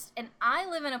 it's just, and I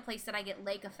live in a place that I get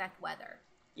lake effect weather.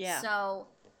 Yeah. So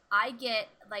I get,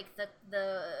 like,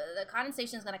 the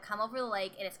condensation is going to come over the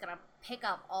lake, and it's going to pick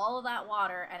up all of that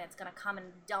water, and it's going to come and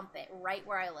dump it right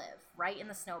where I live, right in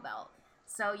the snow belt.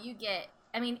 So you get,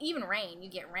 I mean, even rain. You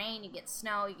get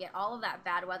snow, you get all of that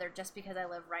bad weather just because I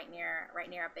live right near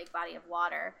a big body of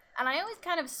water. And I always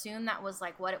kind of assumed that was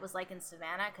like what it was like in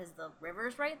Savannah because the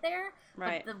river's right there.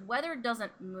 Right. But the weather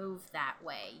doesn't move that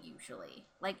way usually.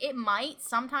 Like it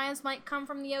sometimes might come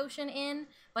from the ocean in,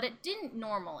 but it didn't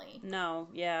normally. No,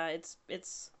 yeah,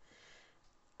 it's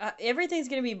everything's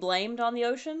gonna be blamed on the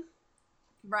ocean.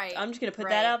 Right. I'm just gonna put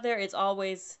that out there. It's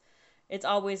always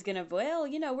gonna, well,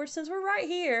 you know, since we're right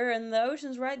here and the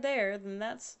ocean's right there, then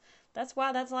that's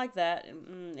why that's like that.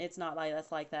 It's not like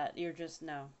that's like that. You're just,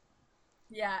 no.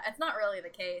 Yeah, it's not really the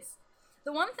case.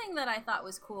 The one thing that I thought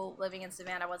was cool living in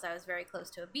Savannah was I was very close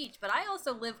to a beach, but I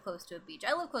also live close to a beach.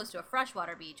 I live close to a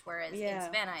freshwater beach, whereas in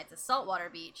Savannah it's a saltwater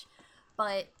beach.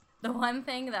 But the one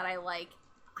thing that I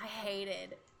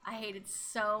hated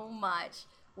so much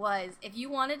was if you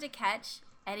wanted to catch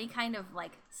any kind of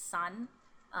like sun,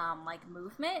 like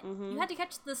movement, you had to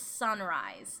catch the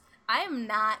sunrise. I am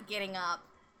not getting up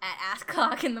at ass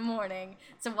o'clock in the morning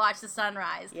to watch the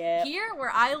sunrise. Yeah. Here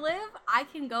where I live, I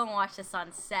can go and watch the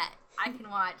sunset. I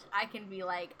can be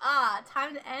like,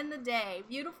 time to end the day.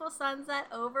 Beautiful sunset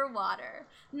over water.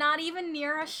 Not even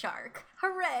near a shark.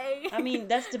 Hooray. I mean,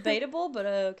 that's debatable, but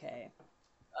okay.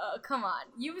 Come on.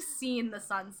 You've seen the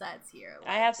sunsets here.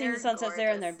 I have seen the sunsets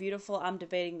there, and they're gorgeous. beautiful. I'm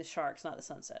debating the sharks, not the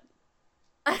sunset.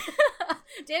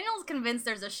 Daniel's convinced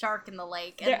there's a shark in the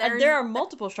lake. And There are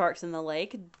multiple sharks in the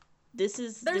lake.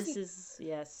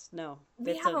 Yes, no.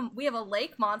 We have a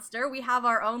lake monster. We have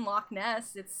our own Loch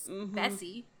Ness. It's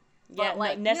Bessie. Yeah, But,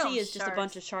 like, Nessie is just a sharks.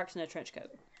 bunch of sharks in a trench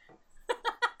coat.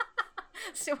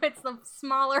 So it's the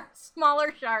smaller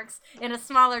sharks in a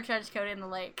smaller trench coat in the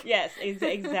lake. Yes,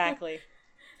 exactly.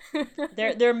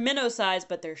 They're minnow sized,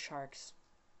 but they're sharks.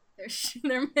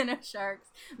 They're minnow sharks.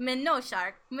 Minnow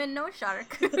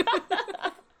shark.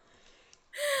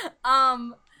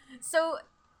 So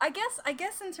I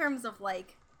guess in terms of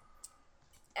like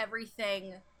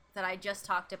everything that I just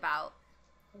talked about,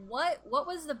 what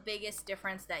was the biggest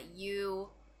difference that you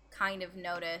kind of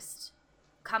noticed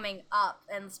coming up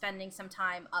and spending some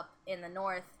time up in the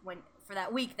north for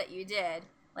that week that you did?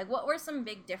 Like, what were some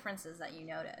big differences that you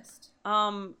noticed?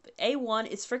 A1,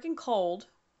 it's freaking cold.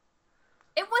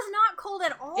 It was not cold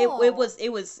at all.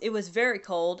 It was very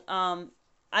cold.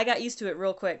 I got used to it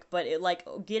real quick, but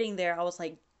getting there, I was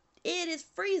like, it is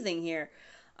freezing here.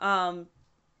 It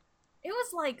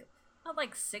was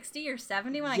like 60 or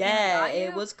 70 when I came Yeah, and got you.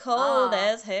 it was cold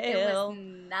as hell. It was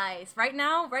nice. Right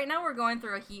now we're going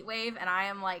through a heat wave, and I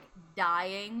am like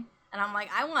dying, and I'm like,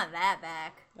 I want that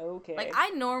back. Okay. Like, I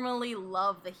normally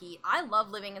love the heat. I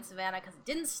love living in Savannah because it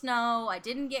didn't snow, I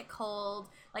didn't get cold.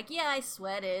 Like, yeah, I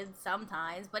sweated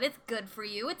sometimes, but it's good for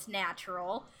you. It's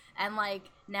natural. And like,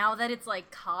 now that it's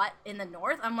like hot in the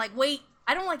north, I'm like, wait,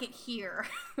 I don't like it here.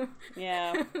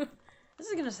 Yeah. This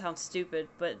is gonna sound stupid,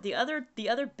 but the other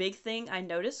big thing I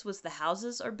noticed was the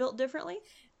houses are built differently.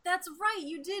 That's right.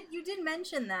 You did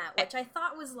mention that, which I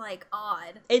thought was like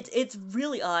odd. It's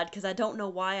really odd because I don't know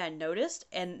why I noticed,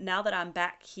 and now that I'm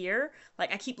back here,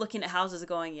 like I keep looking at houses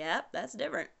going, yep, that's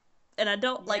different, and I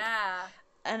don't like, Yeah.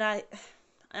 and I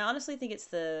honestly think it's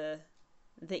the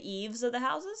eaves of the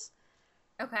houses.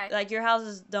 Okay. Like your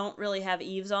houses don't really have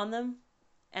eaves on them,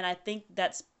 and I think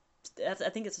I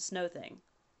think it's a snow thing.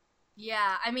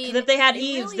 Yeah, I mean, 'Cause if they had you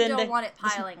eaves, really then don't want it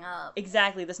piling up.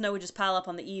 Exactly, the snow would just pile up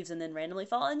on the eaves and then randomly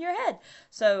fall on your head.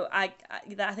 So I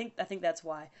think that's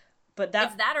why. But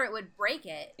It's that, or it would break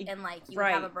it, and like you would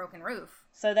have a Right. broken roof.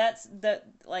 So that's the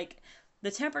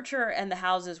temperature and the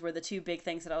houses were the two big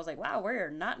things that I was like, wow, we're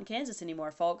not in Kansas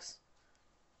anymore, folks.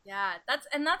 Yeah, that's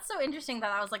so interesting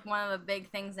that was like one of the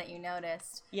big things that you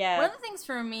noticed. Yeah. One of the things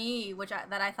for me,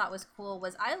 that I thought was cool,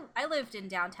 was I lived in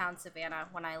downtown Savannah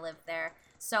when I lived there,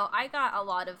 so I got a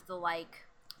lot of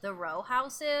the row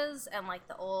houses and like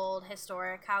the old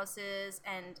historic houses,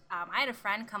 and I had a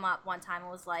friend come up one time and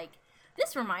was like,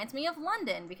 "This reminds me of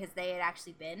London," because they had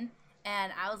actually been,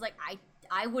 and I was like,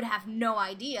 I would have no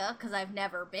idea because I've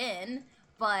never been.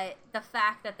 But the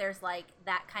fact that there's like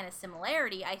that kind of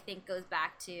similarity, I think, goes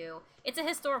back to it's a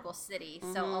historical city,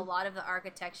 so a lot of the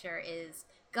architecture is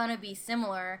gonna be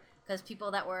similar because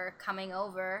people that were coming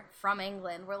over from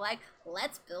England were like,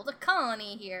 let's build a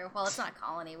colony here. Well, it's not a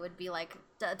colony; it would be like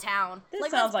a town. This like,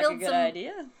 sounds let's like a build good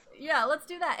idea. Yeah, let's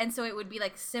do that. And so it would be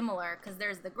like similar because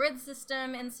there's the grid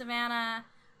system in Savannah,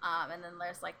 and then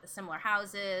there's like the similar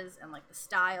houses and like the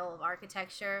style of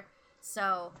architecture.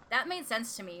 So that made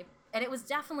sense to me. And it was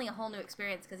definitely a whole new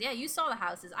experience because, yeah, you saw the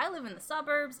houses. I live in the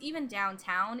suburbs. Even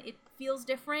downtown, it feels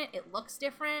different. It looks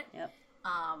different. Yep.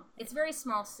 It's a very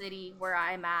small city where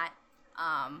I'm at.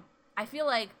 I feel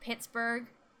like Pittsburgh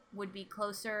would be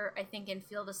closer, I think, in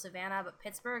feel to Savannah, but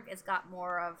Pittsburgh has got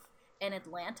more of an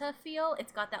Atlanta feel.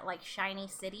 It's got that, like, shiny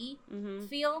city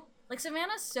feel. Like,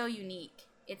 Savannah's so unique.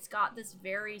 It's got this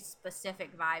very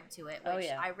specific vibe to it, which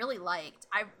I really liked.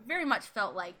 I very much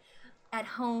felt like at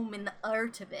home in the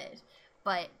art of it,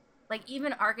 but like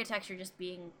even architecture just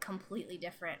being completely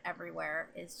different everywhere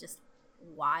is just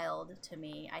wild to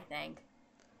me. I think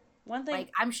One thing, like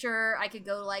I'm sure I could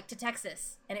go like to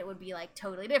Texas and it would be like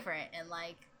totally different, and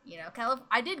like, you know,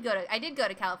 I did go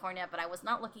to California, but I was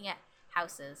not looking at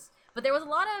houses. But there was a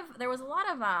lot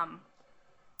of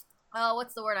oh,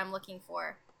 what's the word I'm looking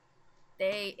for?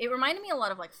 It reminded me a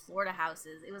lot of like Florida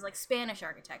houses. It was like Spanish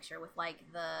architecture with like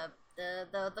the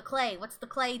clay. What's the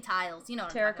clay tiles? You know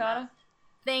what I'm talking terracotta. about.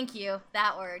 Thank you.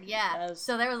 That word. Yeah. Yes.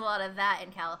 So there was a lot of that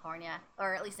in California,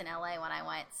 or at least in LA when I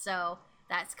went. So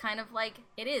that's kind of like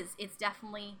it is. It's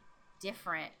definitely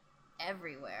different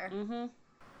everywhere. Mm-hmm.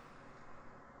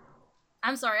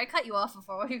 I'm sorry, I cut you off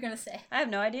before. What were you gonna say? I have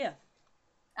no idea.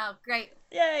 Oh, great.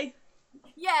 Yay!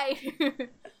 Yay!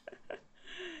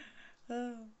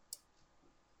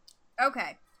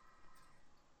 Okay.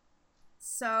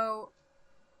 So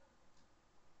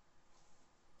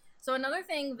another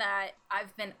thing that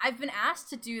I've been asked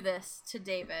to do this to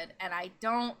David, and I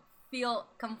don't feel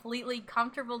completely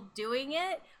comfortable doing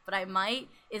it, but I might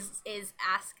is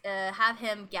ask have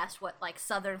him guess what like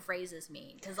Southern phrases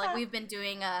mean, because like we've been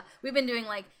doing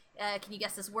like can you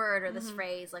guess this word or this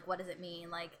phrase, like what does it mean,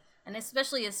 like, and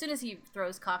especially as soon as he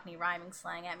throws Cockney rhyming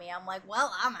slang at me, I'm like,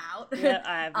 well, I'm out. Yeah,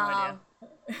 I have no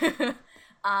idea.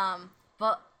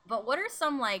 But what are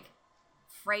some like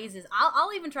phrases?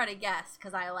 I'll even try to guess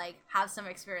because I like have some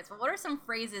experience. But what are some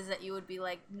phrases that you would be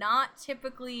like not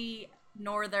typically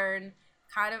Northern,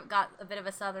 kind of got a bit of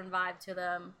a Southern vibe to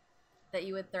them, that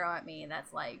you would throw at me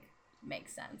that's like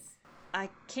makes sense? I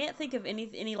can't think of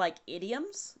any like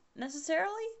idioms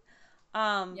necessarily.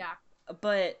 Yeah.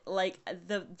 But like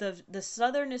the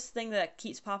Southernest thing that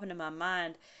keeps popping in my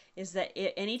mind is that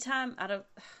anytime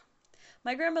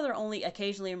my grandmother only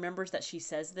occasionally remembers that she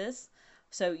says this,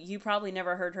 so you probably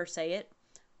never heard her say it.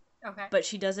 Okay. But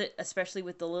she does it especially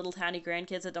with the little tiny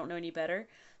grandkids that don't know any better.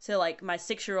 So like my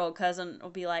 6-year-old cousin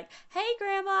will be like, "Hey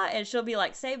grandma," and she'll be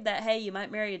like, "Save that, hey, you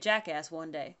might marry a jackass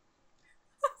one day."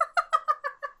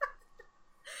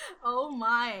 Oh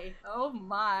my.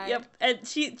 Yep. And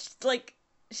she's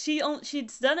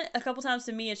done it a couple times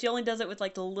to me, and she only does it with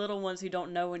like the little ones who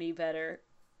don't know any better.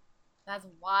 That's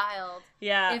wild.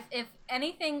 Yeah. If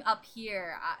anything up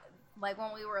here, like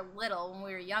when we were little, when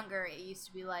we were younger, it used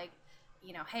to be like,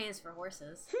 you know, hay is for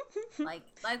horses. like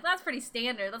that's pretty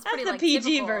standard. That's pretty the like PG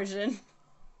typical. version.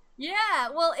 Yeah,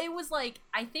 well, it was like,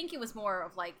 I think it was more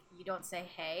of like, you don't say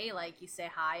hey, like you say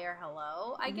hi or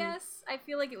hello, I guess. I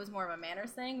feel like it was more of a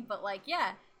manners thing, but like,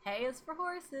 yeah, hay is for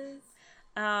horses.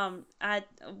 I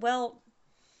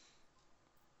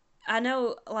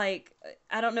know, like,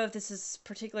 I don't know if this is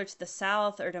particular to the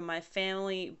South or to my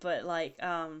family, but like,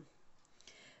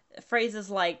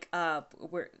 phrases like, I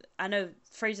know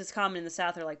phrases common in the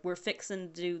South are like, we're fixing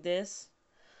to do this.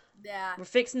 Yeah. We're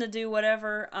fixing to do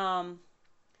whatever,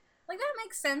 Like, that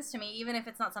makes sense to me, even if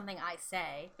it's not something I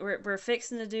say. We're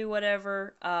fixing to do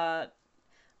whatever.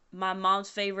 My mom's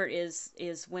favorite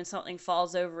is when something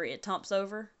falls over, it tumps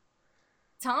over.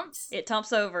 Tumps? It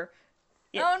tumps over.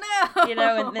 Oh no! You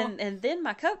know, and then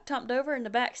my Coke tumped over in the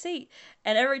back seat.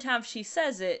 And every time she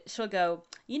says it, she'll go,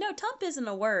 you know, tump isn't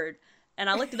a word. And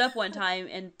I looked it up one time,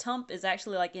 and tump is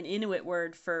actually like an Inuit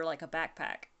word for like a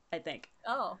backpack, I think.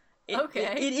 Oh.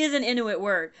 Okay. It is an Inuit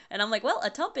word. And I'm like, well, a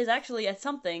tump is actually a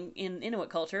something in Inuit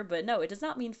culture, but no, it does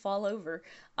not mean fall over.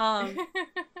 I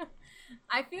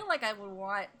feel like I would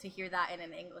want to hear that in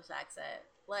an English accent.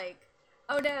 Like,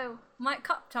 oh no, my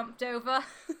cup tumped over.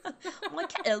 My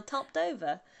kettle topped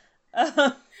over.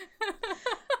 It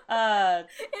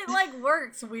like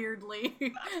works weirdly.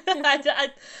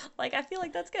 I feel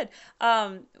like that's good.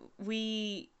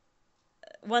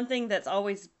 One thing that's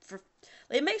always,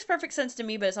 it makes perfect sense to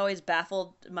me, but it's always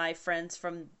baffled my friends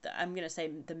from, I'm going to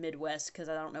say the Midwest, because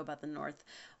I don't know about the North,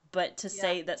 but to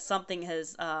say that something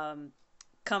has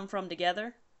come from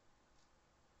together.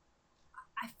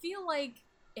 I feel like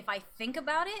if I think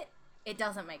about it, it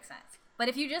doesn't make sense. But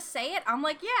if you just say it, I'm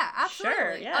like, yeah, absolutely.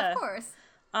 Sure, yeah. Of course.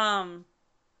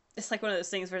 It's like one of those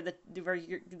things where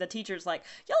the teacher's like,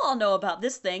 y'all all know about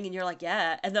this thing, and you're like,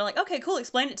 yeah, and they're like, okay, cool,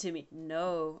 explain it to me.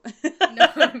 No.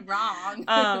 No,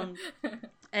 wrong.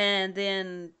 And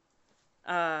then,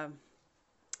 I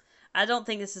don't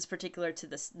think this is particular to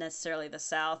necessarily the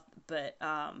South, but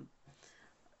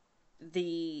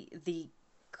the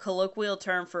colloquial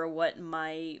term for what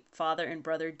my father and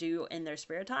brother do in their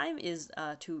spare time is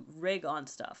to rig on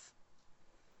stuff.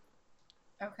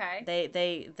 Okay.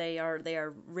 They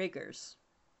are riggers.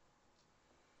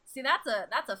 See, that's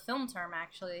a film term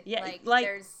actually. Yeah,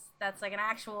 that's like an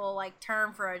actual like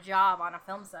term for a job on a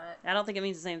film set. I don't think it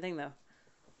means the same thing though.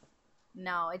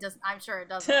 No, it doesn't. I'm sure it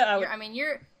doesn't.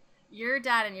 Your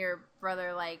dad and your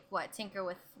brother like what, tinker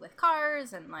with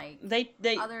cars and like they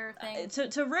other things.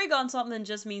 To rig on something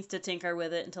just means to tinker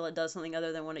with it until it does something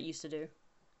other than what it used to do.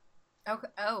 Okay.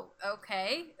 Oh,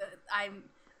 okay. I'm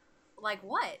like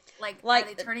what? Like are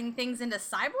they turning things into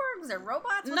cyborgs or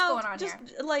robots? What's going on here?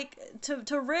 Like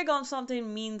to rig on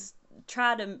something means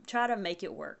try to make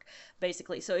it work,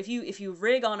 basically. So if you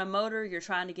rig on a motor, you're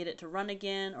trying to get it to run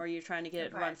again, or you're trying to get it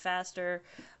to run faster.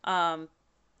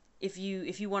 If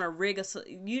you want to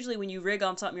usually when you rig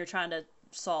on something, you're trying to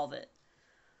solve it.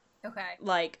 Okay.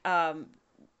 Like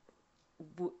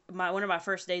one of my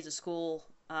first days of school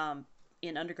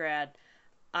in undergrad,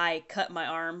 I cut my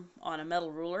arm on a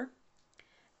metal ruler,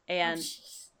 and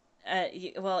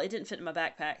well, it didn't fit in my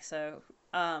backpack, so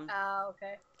oh,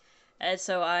 okay. and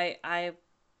so I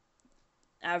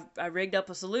rigged up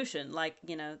a solution, like,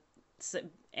 you know,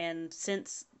 and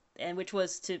which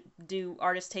was to do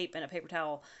artist tape and a paper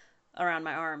towel around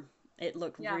my arm. It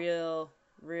looked real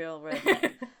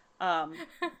redneck.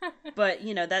 But,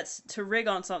 you know, that's to rig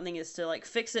on something is to, like,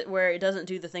 fix it where it doesn't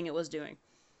do the thing it was doing.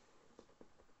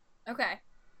 Okay.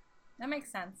 That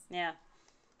makes sense. Yeah.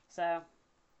 So.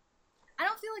 I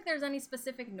don't feel like there's any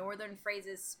specific northern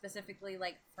phrases specifically,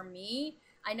 like, for me.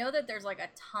 I know that there's, like, a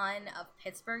ton of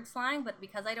Pittsburgh slang, but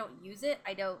because I don't use it,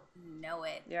 I don't know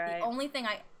it. Right. The only thing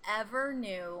I ever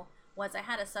knew was I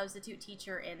had a substitute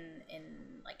teacher in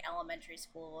like, elementary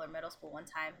school or middle school one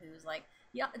time who was like,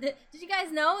 yeah, did you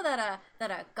guys know that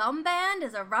a gum band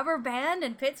is a rubber band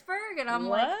in Pittsburgh? And I'm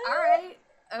like, all right,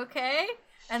 okay.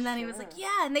 And then he was like,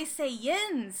 yeah, and they say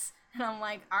yins. And I'm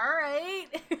like, all right.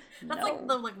 That's like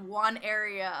the one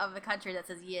area of the country that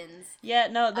says yins. Yeah,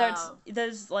 no,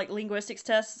 those like linguistics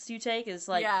tests you take is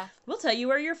like, we'll tell you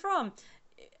where you're from.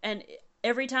 And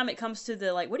every time it comes to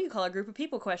the, like, what do you call a group of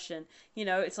people question, you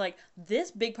know, it's like, this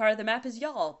big part of the map is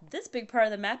y'all. This big part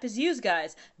of the map is yous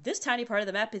guys. This tiny part of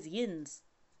the map is yins.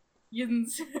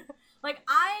 Yins. Like,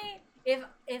 if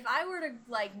I were to,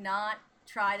 like, not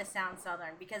try to sound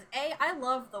Southern, because I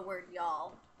love the word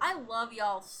y'all. I love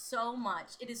y'all so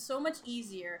much. It is so much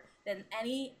easier than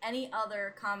any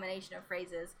other combination of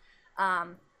phrases.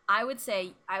 I would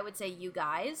say you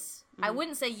guys. Mm-hmm. I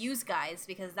wouldn't say yous guys,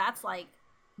 because that's like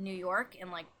New York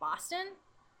and like Boston.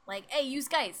 Like, hey, yous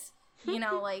guys. You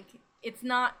know, like it's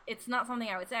not something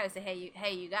I would say. I would say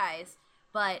hey you guys.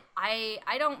 But I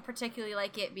don't particularly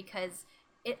like it because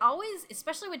it always,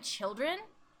 especially with children,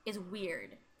 is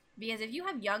weird. Because if you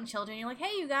have young children, you're like,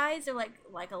 hey, you guys, or like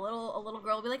a little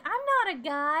girl will be like, I'm not a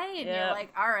guy. And you're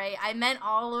like, all right, I meant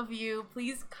all of you.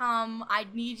 Please come. I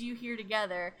need you here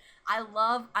together. I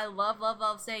love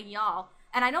saying y'all.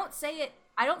 And I don't say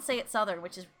it Southern,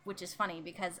 which is funny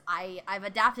because I've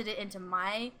adapted it into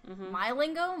my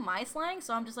lingo, my slang.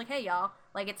 So I'm just like, hey, y'all.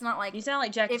 Like, it's not like... You sound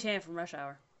like Jackie Chan from Rush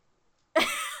Hour.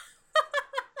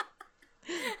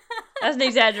 That's an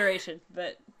exaggeration,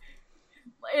 but...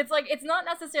 It's like, it's not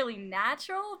necessarily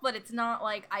natural, but it's not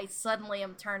like I suddenly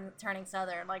am turning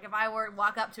Southern. Like, if I were to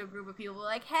walk up to a group of people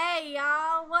like, hey,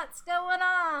 y'all, what's going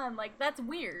on? Like, that's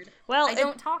weird. Well, I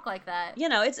don't talk like that. You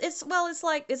know, it's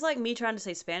like me trying to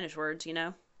say Spanish words, you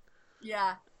know?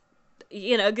 Yeah.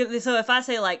 You know, so if I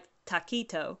say, like,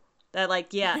 taquito, that,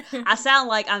 like, yeah, I sound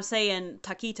like I'm saying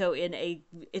taquito in a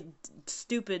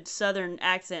stupid Southern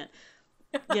accent,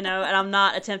 you know, and I'm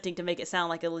not attempting to make it sound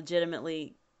like a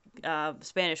legitimately...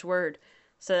 Spanish word,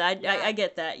 so I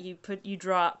get that you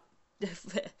drop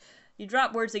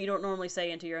words that you don't normally say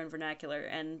into your own vernacular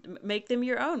and make them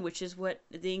your own, which is what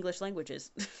the English language is.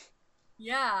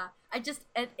 Yeah,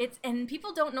 and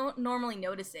people don't normally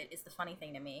notice it. Is the funny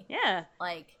thing to me. Yeah,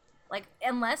 like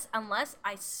unless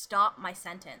I stop my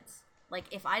sentence. Like,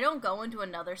 if I don't go into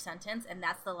another sentence and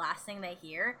that's the last thing they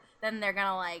hear, then they're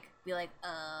gonna like be like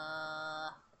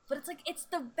but it's like it's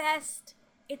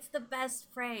the best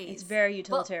phrase. It's very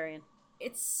utilitarian. But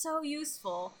it's so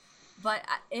useful. But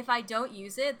if I don't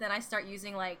use it, then I start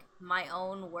using, like, my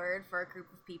own word for a group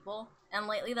of people. And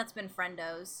lately that's been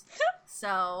friendos.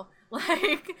 So,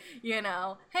 like, you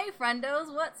know, hey,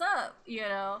 friendos, what's up? You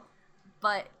know?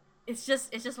 But it's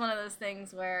just one of those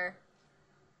things where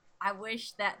I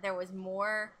wish that there was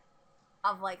more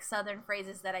of, like, Southern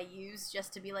phrases that I use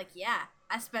just to be like, yeah,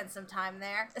 I spent some time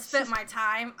there. I spent my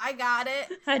time. I got it.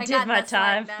 I did my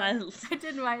time. I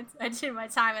did my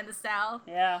time in the South.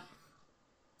 Yeah.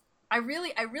 I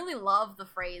really love the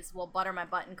phrase, well, butter my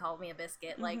butt and call me a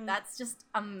biscuit. Like, that's just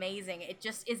amazing. It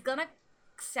just is gonna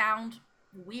sound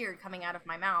weird coming out of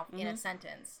my mouth in a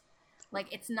sentence. Like,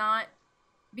 it's not...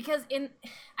 Because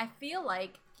I feel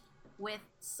like with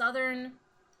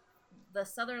the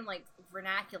Southern, like,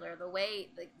 vernacular, the way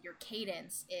your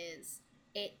cadence is,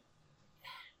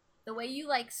 the way you,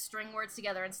 like, string words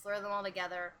together and slur them all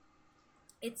together,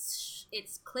 it's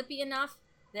clippy enough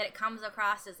that it comes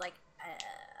across as, like,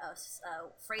 a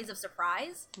phrase of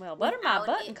surprise. Well, butter my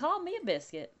butt and call me a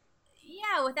biscuit.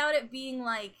 Yeah, without it being,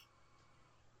 like,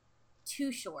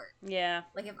 too short. Yeah.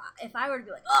 Like, if I were to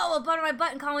be like, oh, well, butter my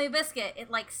butt and call me a biscuit,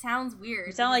 it, like, sounds weird.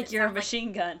 You sound like you're a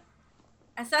machine gun.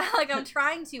 I sound like I'm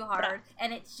trying too hard,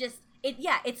 and it's just,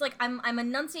 it's like I'm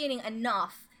enunciating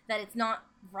enough that it's not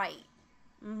right.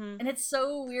 Mm-hmm. And it's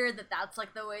so weird that that's,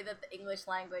 like, the way that the English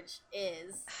language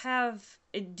is.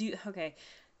 Okay.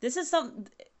 This is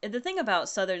the thing about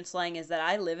Southern slang is that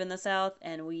I live in the South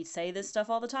and we say this stuff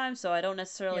all the time, so I don't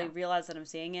necessarily realize that I'm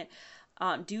saying it.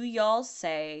 Do y'all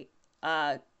say,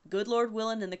 good Lord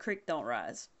willing and the creek don't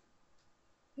rise?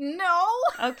 No.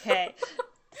 Okay.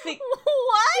 See,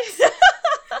 What?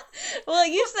 well,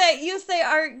 you say,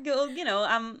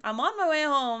 I'm on my way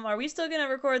home. Are we still gonna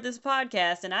record this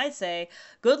podcast? And I say,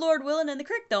 good Lord willing and the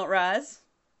creek don't rise.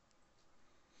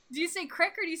 Do you say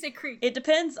crick or do you say creek? It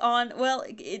depends on, well,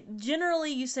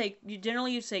 generally you say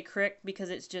crick because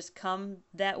it's just come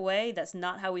that way. That's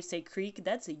not how we say creek.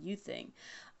 That's a you thing.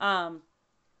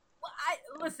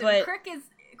 Listen,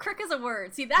 crick is a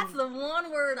word. See, that's the one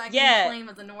word I can claim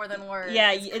as a northern word.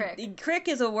 Yeah, crick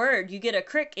is a word. You get a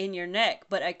crick in your neck,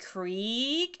 but a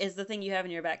creek is the thing you have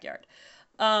in your backyard.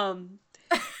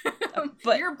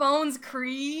 But your bones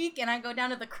creak and I go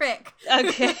down to the crick.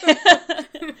 Okay.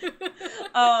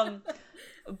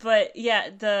 But yeah,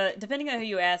 depending on who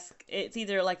you ask, it's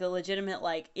either like a legitimate,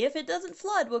 like, if it doesn't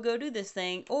flood, we'll go do this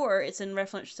thing, or it's in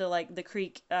reference to like the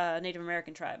Creek Native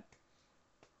American tribe.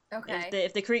 Okay.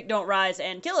 If the creek don't rise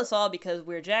and kill us all because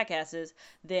we're jackasses,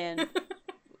 then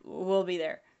we'll be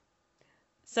there.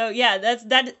 So yeah,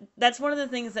 that's one of the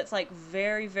things that's like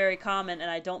very, very common, and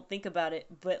I don't think about it,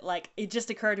 but like it just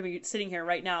occurred to me sitting here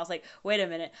right now. I was like, wait a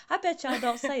minute, I bet y'all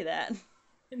don't say that.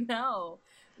 No,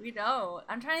 we don't.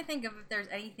 I'm trying to think of if there's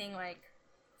anything like,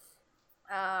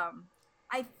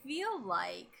 I feel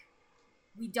like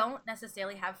we don't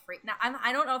necessarily have now.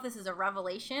 I don't know if this is a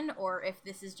revelation or if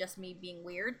this is just me being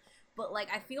weird, but like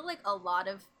I feel like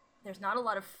there's not a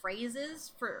lot of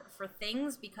phrases for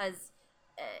things because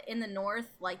in the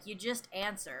North, like you just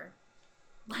answer,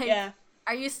 like, yeah.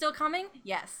 Are you still coming?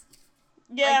 Yes.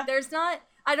 Yeah. Like there's not.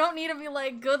 I don't need to be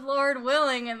like, good Lord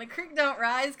willing, and the creek don't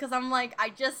rise, because I'm like, I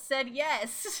just said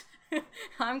yes.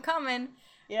 I'm coming.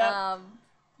 Yeah.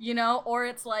 Or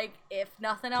it's like, if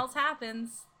nothing else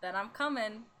happens, then I'm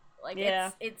coming. Like,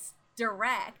 yeah. It's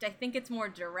direct. I think it's more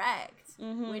direct,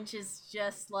 which is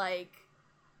just like,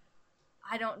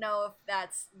 I don't know if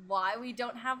that's why we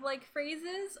don't have, like,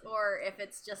 phrases, or if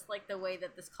it's just, like, the way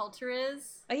that this culture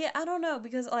is. Yeah, I don't know,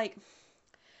 because, like,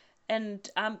 and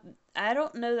I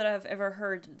don't know that I've ever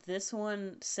heard this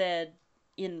one said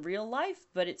in real life,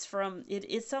 but it's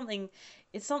something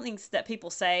that people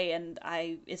say, and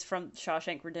it's from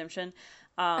Shawshank Redemption.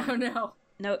 Oh no.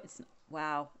 No,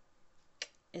 wow.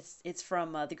 It's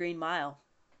from The Green Mile.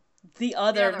 The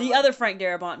other Frank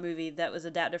Darabont movie that was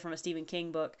adapted from a Stephen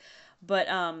King book. But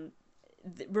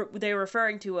they were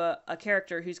referring to a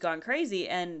character who's gone crazy,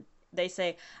 and they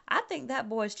say, I think that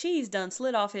boy's cheese done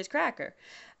slid off his cracker.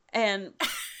 And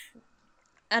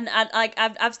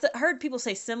I've heard people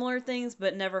say similar things,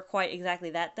 but never quite exactly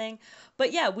that thing.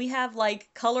 But yeah, we have like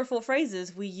colorful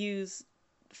phrases we use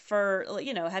for,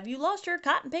 have you lost your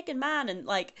cotton picking mind? And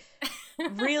like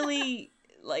really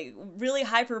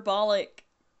hyperbolic,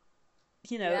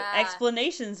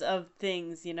 explanations of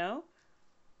those.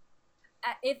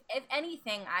 If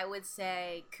anything, I would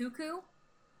say cuckoo.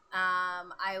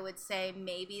 I would say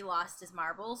maybe lost his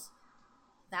marbles.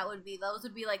 Those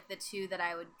would be like the two that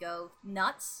I would go.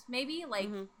 Nuts, maybe, like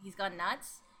he's gone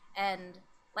nuts. And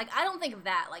like I don't think of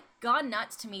that. Like gone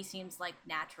nuts to me seems like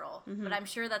natural, but I'm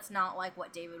sure that's not like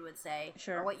what David would say,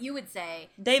 or what you would say.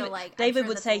 David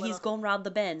would say he's gone round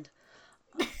the bend.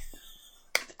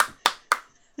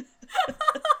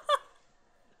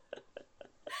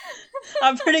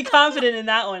 I'm pretty confident in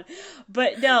that one,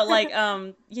 but no, like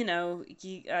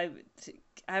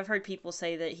I've heard people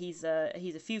say that he's a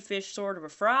few fish short of a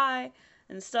fry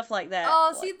and stuff like that.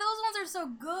 Oh, see, those ones are so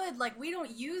good. Like we don't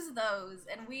use those,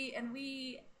 and we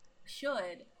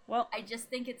should. Well, I just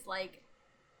think it's like,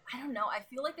 I don't know. I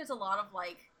feel like there's a lot of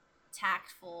like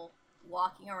tactful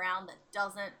walking around that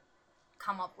doesn't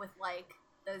come up with like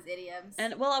those idioms.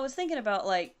 And well, I was thinking about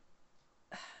like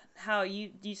how you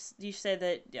say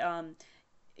that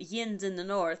yins in the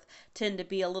North tend to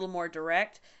be a little more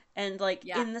direct, and like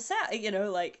in the South, in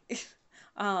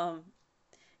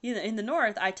the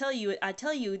North, I tell you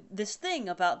this thing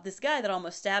about this guy that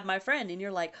almost stabbed my friend, and you're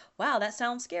like, wow, that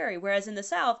sounds scary. Whereas in the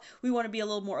South, we want to be a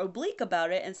little more oblique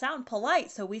about it and sound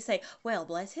polite, so we say, well,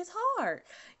 bless his heart,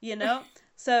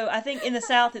 So I think in the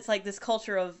South, it's like this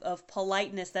culture of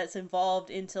politeness that's involved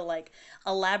into like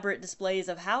elaborate displays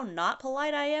of how not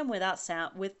polite I am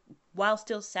while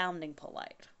still sounding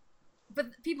polite.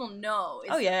 But people know.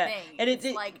 Oh yeah, the thing. And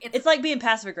it's like being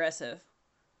passive aggressive.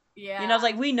 Yeah, it's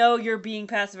like we know you're being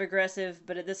passive aggressive,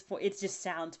 but at this point, it just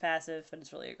sounds passive, but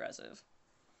it's really aggressive.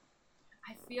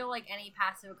 I feel like any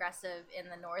passive aggressive in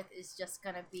the North is just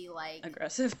gonna be like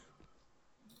aggressive.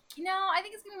 I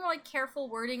think it's gonna be more like careful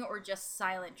wording or just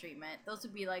silent treatment. Those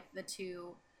would be like the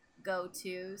two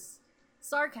go-tos.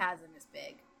 Sarcasm is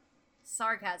big.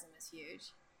 Sarcasm is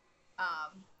huge.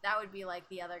 That would be like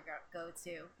the other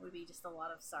go-to. Would be just a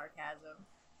lot of sarcasm.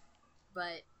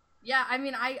 But yeah, I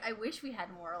mean, I wish we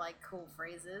had more like cool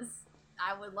phrases.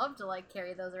 I would love to like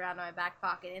carry those around in my back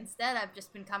pocket. Instead, I've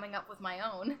just been coming up with my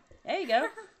own. There you go.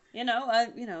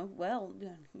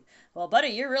 Well, buddy,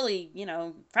 you're really,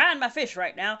 frying my fish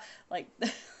right now. Like,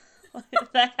 that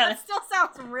kind That of. still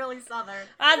sounds really southern.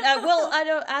 I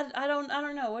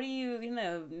don't know. What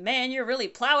do man, you're really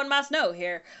plowing my snow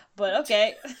here. But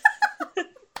okay.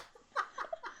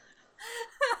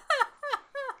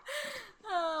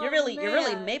 Oh, you're really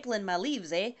man. mapling my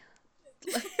leaves, eh?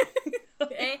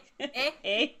 Eh?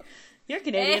 Eh? You're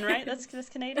Canadian, right? That's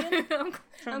Canadian?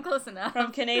 I'm close enough.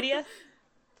 From Canada?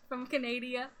 From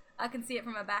Canada. I can see it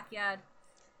from my backyard.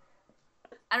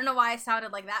 I don't know why I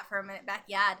sounded like that for a minute.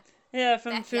 Backyard. Yeah,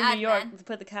 from Backyard, New York. man.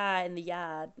 Put the car in the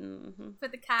yard. Mm-hmm.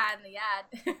 Put the car in the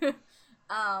yard.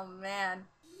 Oh, man.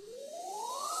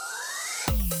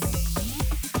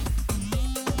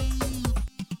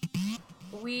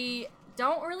 We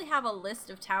don't really have a list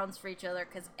of towns for each other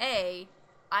because I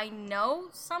know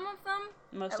some of them,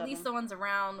 Most at of least them. the ones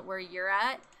around where you're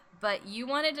at, but you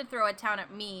wanted to throw a town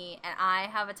at me, and I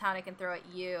have a town I can throw at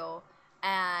you,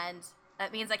 and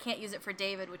that means I can't use it for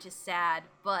David, which is sad,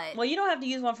 but... Well, you don't have to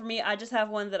use one for me. I just have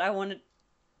one that I wanted.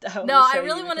 No, I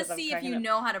really want to see if you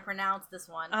know how to pronounce this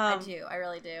one. I do. I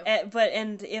really do.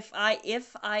 And if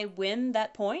I win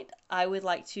that point, I would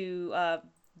like to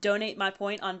donate my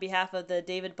point on behalf of the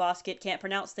David Boskett Can't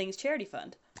Pronounce Things Charity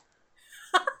Fund.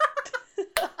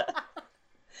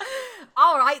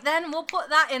 All right, then we'll put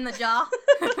that in the jar.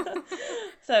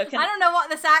 So I don't know what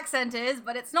this accent is,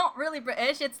 but it's not really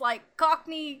British. It's like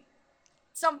Cockney,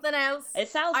 something else. it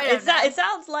sounds I don't know. it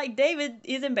sounds like David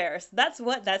is embarrassed. That's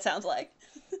what that sounds like.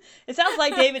 It sounds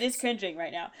like David is cringing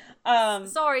right now.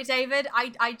 Sorry, David.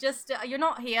 I just you're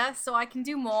not here, so I can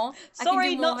do more. I Sorry,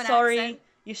 can do more not of an sorry. accent.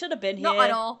 You should have been here. Not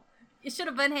at all. You should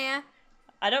have been here.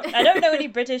 I don't know any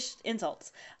British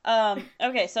insults.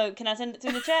 Okay, so can I send it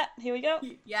through the chat? Here we go.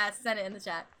 Yeah, send it in the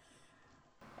chat.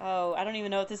 Oh, I don't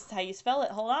even know if this is how you spell it.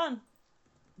 Hold on.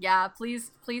 Yeah,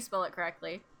 please spell it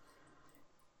correctly.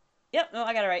 Yep, no,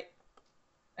 I got it right.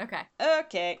 Okay.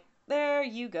 Okay, there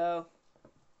you go.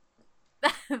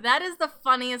 That is the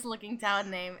funniest looking town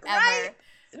name ever. Right?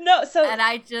 No, so And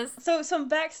I just so some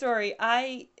backstory.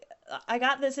 I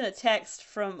got this in a text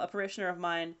from a parishioner of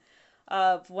mine.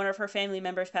 One of her family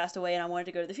members passed away, and I wanted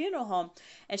to go to the funeral home.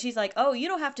 And she's like, "Oh, you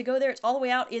don't have to go there. It's all the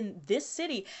way out in this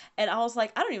city." And I was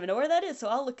like, "I don't even know where that is, so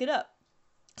I'll look it up."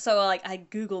 So like I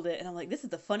Googled it, and I'm like, "This is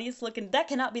the funniest looking. That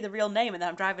cannot be the real name." And then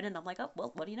I'm driving in, and I'm like, "Oh,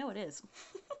 well, what do you know? It is.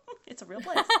 It's a real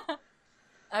place."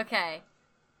 Okay.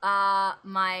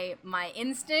 My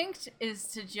instinct is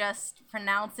to just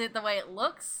pronounce it the way it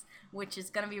looks, which is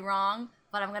gonna be wrong,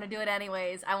 but I'm gonna do it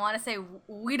anyways. I want to say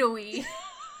Weedowee.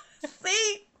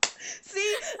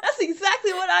 See, that's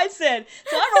exactly what I said.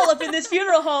 So I roll up in this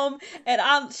funeral home,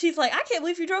 and she's like, "I can't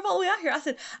believe you drove all the way out here." I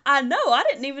said, "I know, I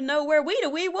didn't even know where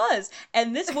Weedowee was."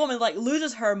 And this woman like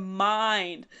loses her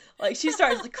mind. Like she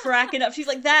starts cracking up. She's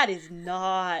like, "That is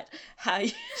not how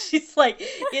you..." She's like,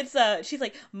 she's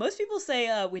like, "Most people say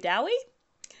Wedowee,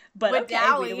 but okay,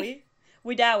 Wedowee.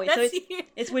 Wedowee. So That's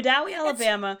it's Wedowee,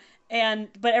 Alabama."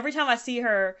 But every time I see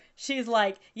her, she's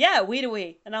like, "Yeah,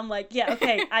 Weedowee." And I'm like, "Yeah,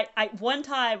 okay." I one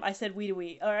time I said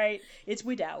Weedowee. All right, it's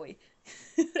Wedowee.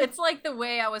 It's like the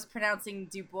way I was pronouncing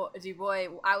Dubois.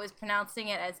 I was pronouncing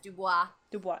it as Dubois.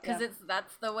 Dubois. Because Yeah.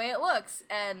 that's the way it looks.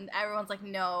 And everyone's like,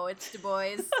 "No, it's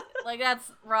Dubois." Like,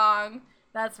 that's wrong.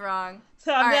 That's wrong.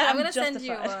 So All right, I'm I'm gonna justified. send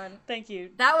you one. Thank you.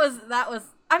 That was,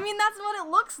 I mean, that's what it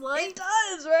looks like. It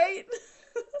does, right?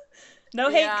 No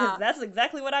hate, Yeah. because that's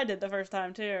exactly what I did the first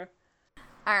time, too.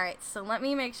 Alright, so let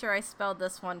me make sure I spelled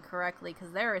this one correctly,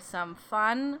 because there are some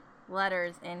fun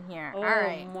letters in here. Oh,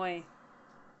 Alright. boy.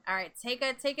 Alright, take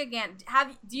again.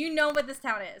 Do you know what this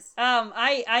town is?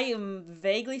 I am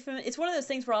vaguely familiar. It's one of those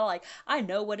things where I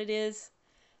know what it is,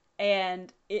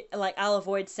 and I'll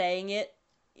avoid saying it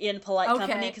in polite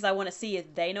company because I want to see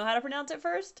if they know how to pronounce it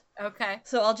first. Okay.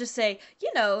 So I'll just say,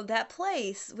 that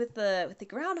place with the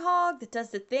groundhog that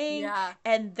does the thing, Yeah.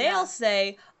 and they'll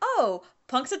say, "Oh,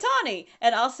 Punxsutawney,"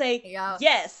 and I'll say, Yeah.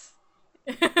 "Yes,"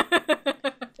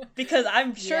 because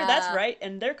I'm sure that's Yeah. right,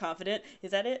 and they're confident.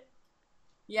 Is that it?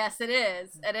 Yes, it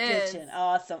is. It is. Ditchin'.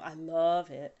 Awesome. I love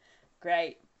it.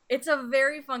 Great. It's a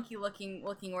very funky looking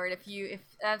word.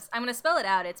 I'm gonna spell it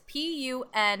out. It's PUNXSUTAWNEY,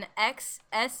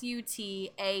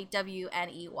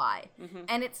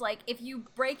 and it's like if you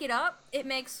break it up, it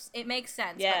makes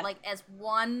sense. Yeah. But like as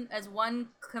one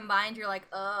combined, you're like,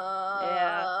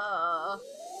 Yeah.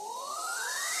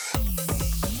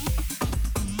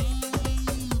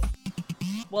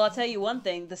 Well, I'll tell you one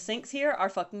thing. The sinks here are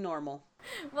fucking normal.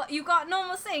 Well, you got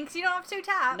normal sinks. You don't have 2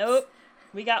 taps. Nope.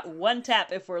 We got 1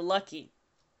 tap if we're lucky.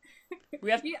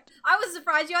 We have. I was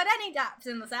surprised you had any taps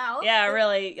in the south. Yeah,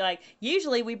 really. Like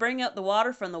usually we bring up the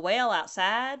water from the well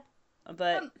outside,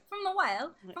 but from the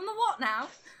whale. From the what now?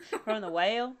 from the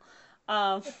whale.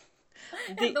 The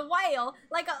whale,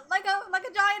 like a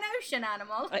giant ocean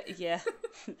animal. Yeah,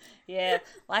 yeah,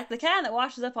 like the kind that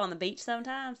washes up on the beach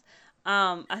sometimes.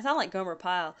 I sound like Gomer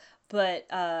Pyle, but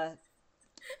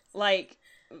like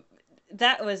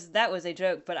that was a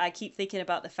joke. But I keep thinking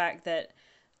about the fact that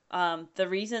the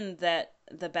reason that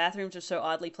the bathrooms are so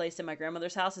oddly placed in my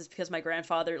grandmother's house is because my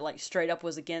grandfather like straight up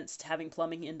was against having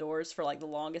plumbing indoors for like the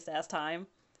longest ass time.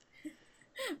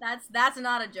 That's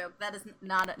not a joke. That is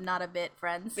not a bit,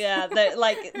 friends. Yeah,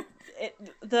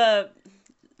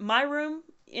 my room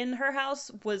in her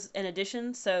house was an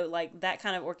addition, so like that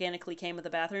kind of organically came with the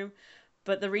bathroom.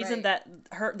 But the reason that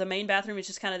the main bathroom is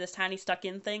just kind of this tiny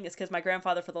stuck-in thing is because my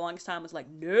grandfather for the longest time was like,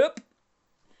 nope,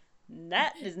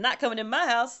 that is not coming in my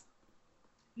house.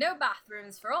 No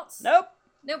bathrooms for us. Nope.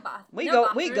 No bath. We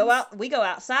bathrooms. go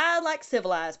outside like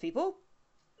civilized people.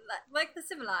 Like the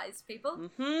civilized people.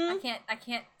 Mm-hmm. I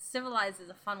can't. Civilized is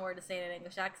a fun word to say in an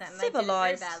English accent. And Civilized. I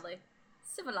did it very badly.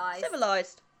 Civilized.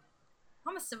 Civilized.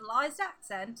 I'm a civilized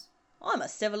accent. I'm a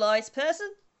civilized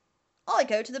person. I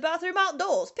go to the bathroom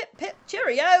outdoors. Pip pip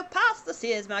cheerio. Pass the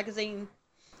Sears magazine.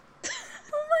 Oh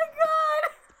my god.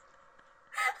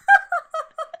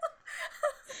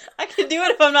 I can do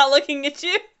it if I'm not looking at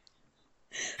you.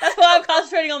 That's why I'm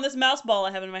concentrating on this mouse ball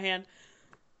I have in my hand.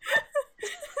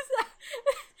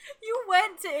 You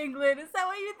went to England. Is that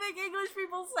what you think English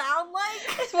people sound like?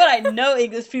 That's what I know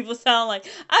English people sound like.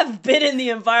 I've been in the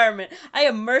environment. I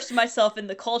immersed myself in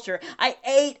the culture. I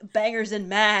ate bangers and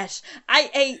mash.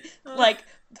 I ate, like,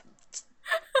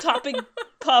 topping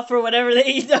puff or whatever they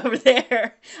eat over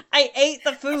there. I ate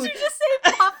the food. Did you just say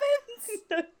puffins?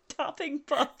 No, topping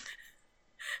puff.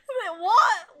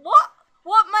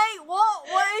 What, mate? What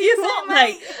are You saying, what,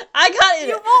 mate? I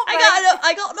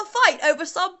got in a fight over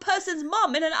some person's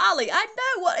mum in an alley. I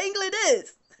know what England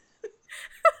is.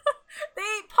 They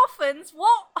eat puffins?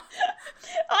 What?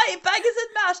 I ate bangers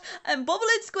and mash and bubble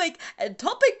and squeak and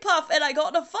topping puff, and I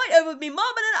got in a fight over me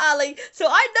mum in an alley, so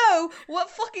I know what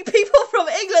fucking people from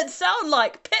England sound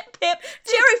like. Pip pip,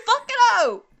 cheery fucking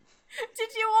oh! Did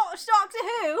you watch Doctor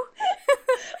Who?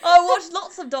 I watched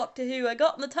lots of Doctor Who. I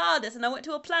got in the TARDIS and I went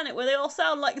to a planet where they all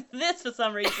sound like this for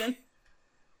some reason.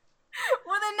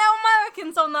 Were there no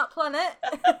Americans on that planet?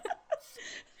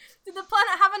 Did the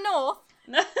planet have a north?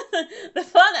 No, the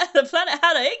planet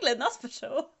had England, that's for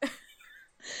sure.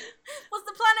 Was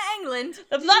the planet England?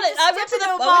 I went to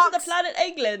the planet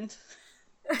England.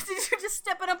 Did you just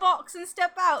step in a box and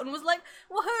step out and was like,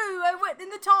 woohoo, I went in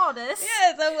the TARDIS?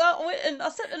 Yeah, so I went and I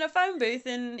stepped in a phone booth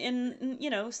in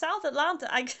South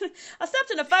Atlanta. I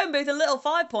stepped in a phone booth in Little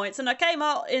 5 Points and I came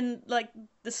out in like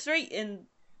the street in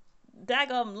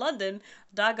daggum London.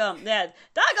 Daggum in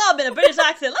a British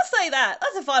accent. Let's say that.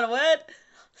 That's a final word.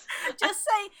 Just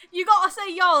say, you gotta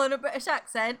say y'all in a British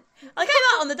accent. I came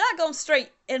out on the daggum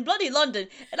street in bloody London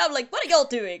and I'm like, what are y'all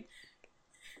doing?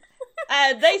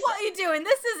 And they what are you doing?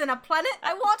 This isn't a planet.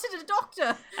 I wanted a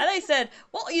doctor. And they said,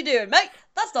 what are you doing, mate?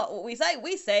 That's not what we say.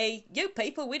 We say, you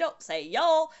people. We don't say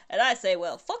y'all. And I say,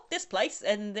 well, fuck this place.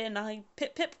 And then I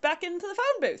pip back into the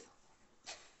phone booth.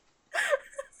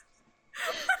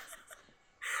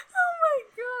 Oh my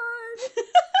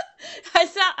god.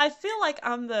 I feel like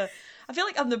I'm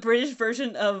the British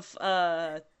version of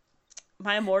My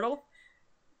Immortal.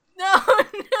 No.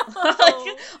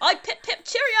 I pip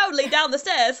cheerioly down the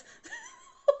stairs.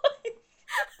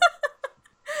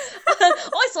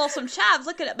 I saw some chavs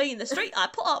looking at me in the street. I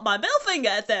put up my middle finger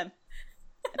at them.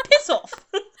 Piss off.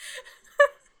 And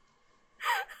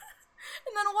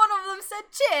then one of them said,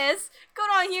 cheers. Good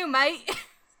on you, mate.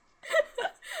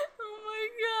 Oh my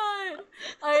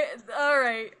god.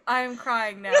 Alright, I'm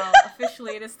crying now.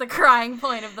 Officially, it is the crying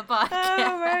point of the podcast.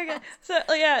 Oh my god.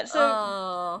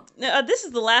 This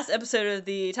is the last episode of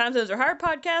the Time Zones Are Hard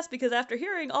podcast because after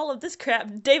hearing all of this crap,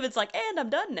 David's like, and I'm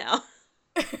done now.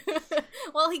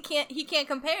 Well, he can't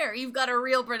compare. You've got a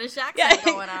real British accent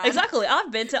going on. Exactly.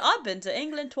 I've been to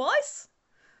England twice.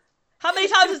 How many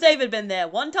times has David been there?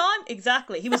 One time?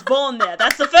 Exactly. He was born there.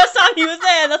 That's the first time he was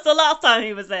there. That's the last time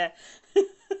he was there. Oh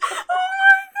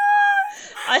my god!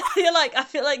 I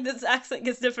feel like this accent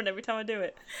gets different every time I do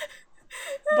it.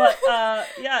 But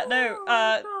yeah,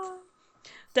 no.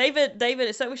 David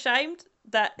is so ashamed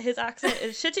that his accent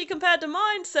is shitty compared to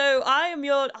mine. So I am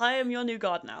your new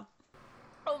god now.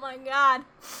 Oh my god!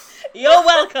 You're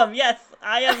welcome. Yes,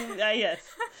 I am. Yes.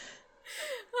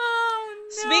 Oh no!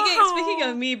 Speaking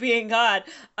of me being God,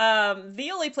 the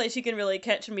only place you can really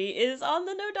catch me is on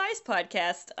the No Dice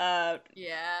podcast.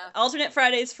 Yeah. Alternate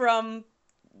Fridays from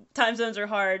Time Zones Are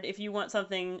Hard. If you want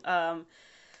something a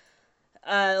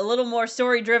little more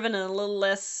story driven and a little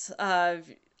less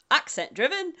accent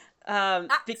driven,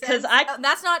 because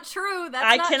that's not true.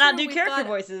 I cannot do character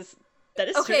voices. That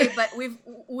is okay, true. but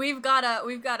we've got a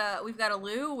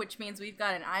Lou, which means we've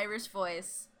got an Irish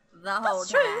voice the whole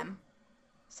time.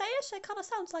 Sayesh, it kind of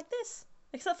sounds like this,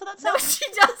 except for that sound. No, she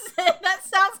doesn't. That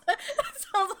sounds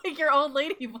like your old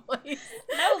lady voice.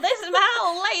 No, this is my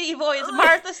old lady voice,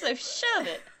 Martha. So shove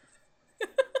it.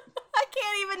 I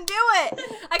can't even do it.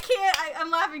 I can't. I'm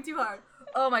laughing too hard.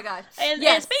 Oh my god. And,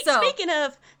 speaking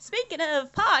of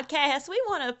podcasts, we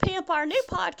want to pimp our new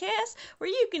podcast where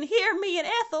you can hear me and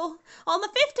Ethel on the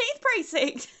 15th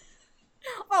precinct.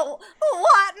 Oh,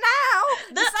 what now?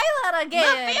 Say that again.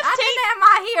 I didn't have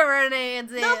my hearing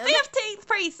aids in. The 15th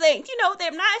precinct. You know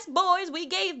them nice boys we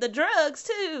gave the drugs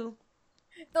to.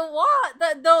 The what?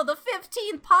 The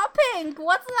 15th popping.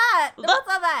 What's that? What's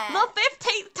that? The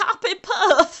 15th topping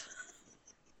puff.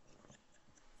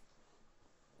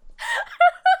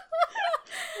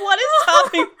 What is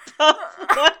topping puff?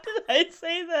 Why did I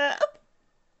say that?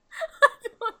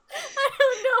 I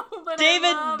don't know, but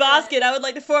David Boskin, I would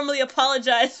like to formally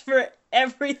apologize for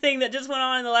everything that just went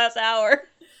on in the last hour.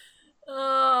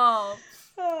 Oh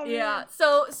yeah.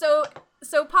 So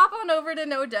pop on over to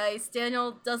No Dice.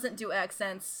 Daniel doesn't do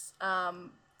accents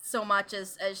so much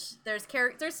as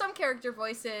there's some character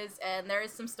voices and there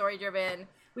is some story driven.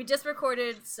 We just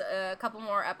recorded a couple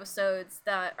more episodes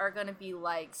that are going to be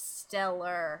like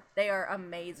stellar. They are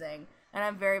amazing, and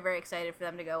I'm very, very excited for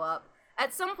them to go up.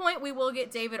 At some point, we will get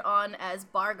David on as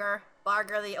Barger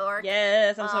the Orc.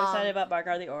 Yes, I'm so excited about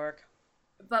Barger the Orc.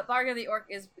 But Barger the Orc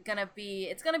is gonna be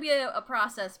a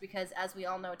process because, as we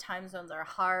all know, time zones are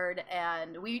hard,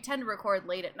 and we tend to record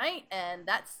late at night, and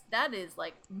that is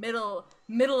like middle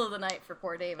of the night for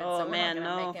poor David. Oh, so we're man, not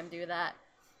gonna make him do that.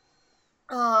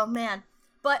 Oh man.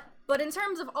 But in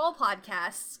terms of all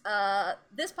podcasts,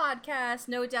 this podcast,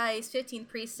 No Dice, 15th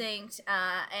Precinct,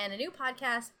 and a new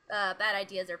podcast, Bad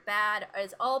Ideas Are Bad,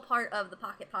 is all part of the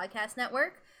Pocket Podcast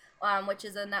Network, which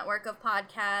is a network of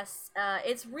podcasts.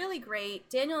 It's really great.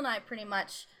 Daniel and I pretty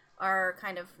much are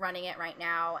kind of running it right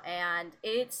now, and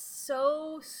it's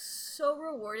so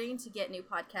rewarding to get new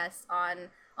podcasts on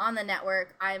the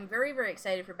network. I'm very, very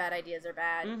excited for Bad Ideas Are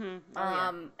Bad. Mm-hmm. Oh,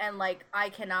 yeah. And like I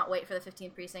cannot wait for the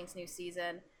 15th Precinct's new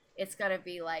season. It's gonna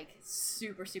be like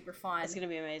super, super fun. It's gonna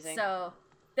be amazing. So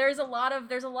there's a lot of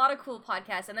cool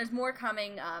podcasts, and there's more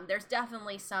coming. There's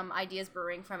definitely some ideas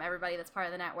brewing from everybody that's part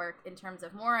of the network in terms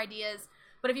of more ideas.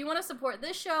 But if you want to support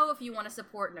this show, if you want to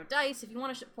support No Dice, if you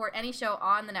want to support any show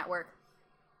on the network,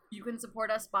 you can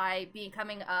support us by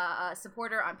becoming a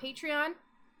supporter on Patreon.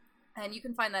 And you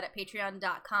can find that at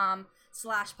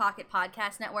patreon.com/Pocket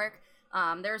Podcast Network.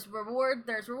 There's reward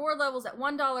levels at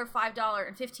 $1, $5,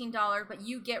 and $15, but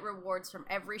you get rewards from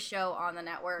every show on the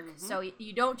network. Mm-hmm. So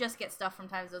you don't just get stuff from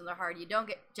Time Zones Are Hard. You don't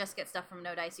just get stuff from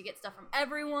No Dice. You get stuff from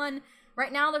everyone.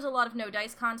 Right now, there's a lot of No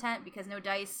Dice content because No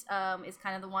Dice is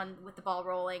kind of the one with the ball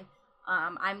rolling.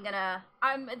 David and I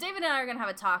are gonna have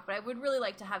a talk, but I would really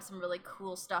like to have some really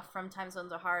cool stuff from Time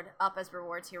Zones Are Hard up as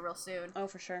rewards here real soon. Oh,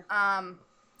 for sure.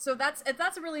 So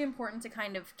that's really important to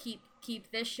kind of keep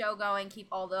this show going, keep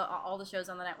all the shows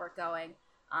on the network going,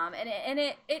 and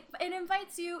it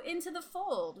invites you into the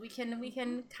fold. We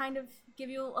can kind of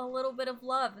give you a little bit of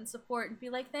love and support and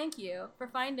be like, thank you for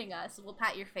finding us. We'll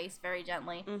pat your face very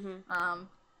gently,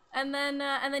 and then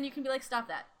you can be like, stop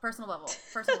that, personal level,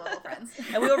 friends.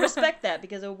 And we will respect that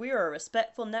because we are a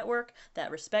respectful network that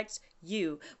respects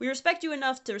you. We respect you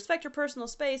enough to respect your personal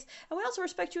space, and we also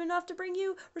respect you enough to bring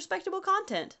you respectable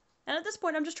content. And at this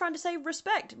point, I'm just trying to say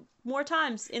respect more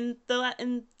times in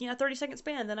 30-second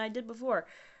span than I did before.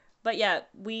 But yeah,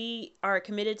 we are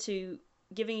committed to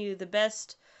giving you the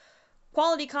best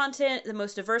quality content, the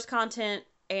most diverse content,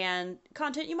 and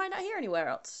content you might not hear anywhere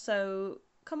else. So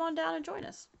come on down and join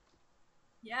us.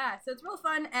 Yeah, so it's real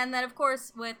fun. And then, of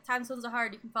course, with Time Zones Are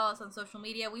Hard, you can follow us on social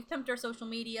media. We've pimped our social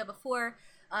media before.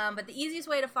 But the easiest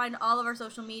way to find all of our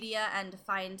social media and to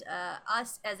find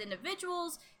us as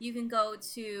individuals, you can go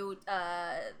to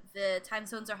the Time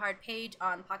Zones Are Hard page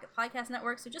on Pocket Podcast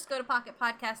Network. So just go to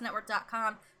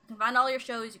pocketpodcastnetwork.com. You can find all your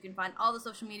shows. You can find all the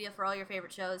social media for all your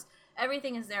favorite shows.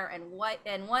 Everything is there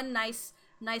in one nice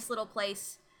little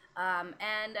place.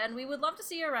 And we would love to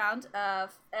see you around.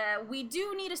 We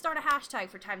do need to start a hashtag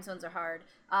for Time Zones Are Hard.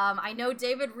 I know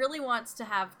David really wants to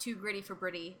have Too Gritty for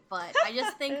Britty, but I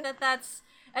just think that's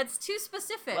too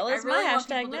specific. Well, it's really my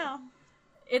hashtag now.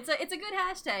 It's a good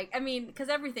hashtag. I mean, because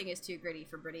everything is too gritty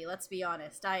for Britty. Let's be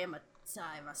honest. I'm a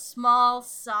small,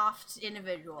 soft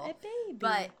individual. Hey, baby.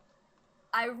 But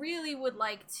I really would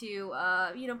like to,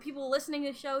 people listening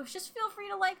to the show, just feel free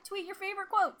to tweet your favorite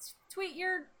quotes, tweet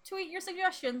your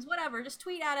suggestions, whatever. Just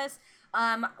tweet at us.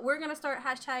 We're gonna start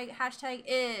hashtag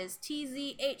is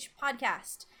TZH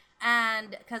podcast,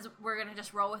 and because we're gonna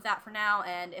just roll with that for now.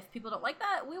 And if people don't like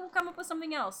that, we will come up with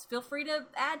something else. Feel free to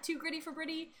add Too Gritty for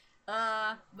Britty.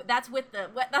 But that's with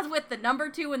the number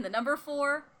 2 and the number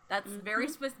 4. That's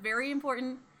very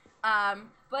important.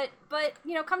 But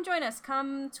come join us.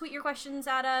 Come tweet your questions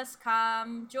at us.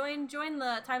 Come join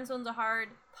the Time Zones Are Hard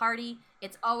party.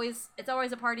 It's always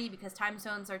a party because time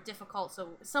zones are difficult.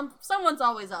 So someone's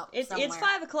always up. It's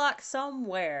 5:00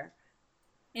 somewhere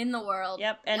in the world.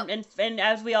 Yep. And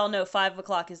as we all know,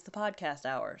 5:00 is the podcast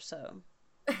hour. So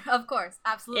of course,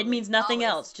 absolutely. It means nothing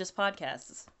else. Just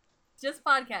podcasts. Just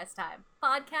podcast time.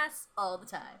 Podcasts all the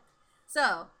time.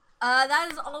 So. That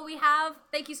is all we have.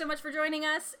 Thank you so much for joining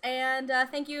us, and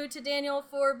thank you to Daniel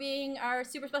for being our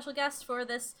super special guest for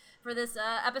this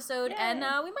episode. Yay. And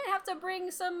we might have to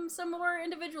bring some more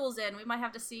individuals in. We might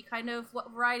have to see kind of what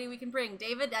variety we can bring.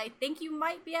 David, I think you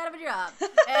might be out of a job,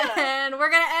 and we're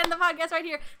gonna end the podcast right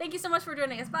here. Thank you so much for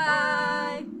joining us.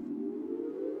 Bye.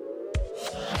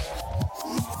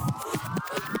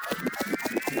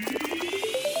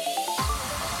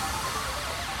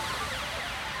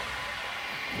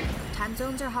 Time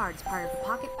Zones Are Hard is part of the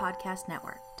Pocket Podcast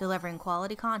Network, delivering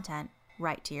quality content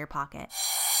right to your pocket.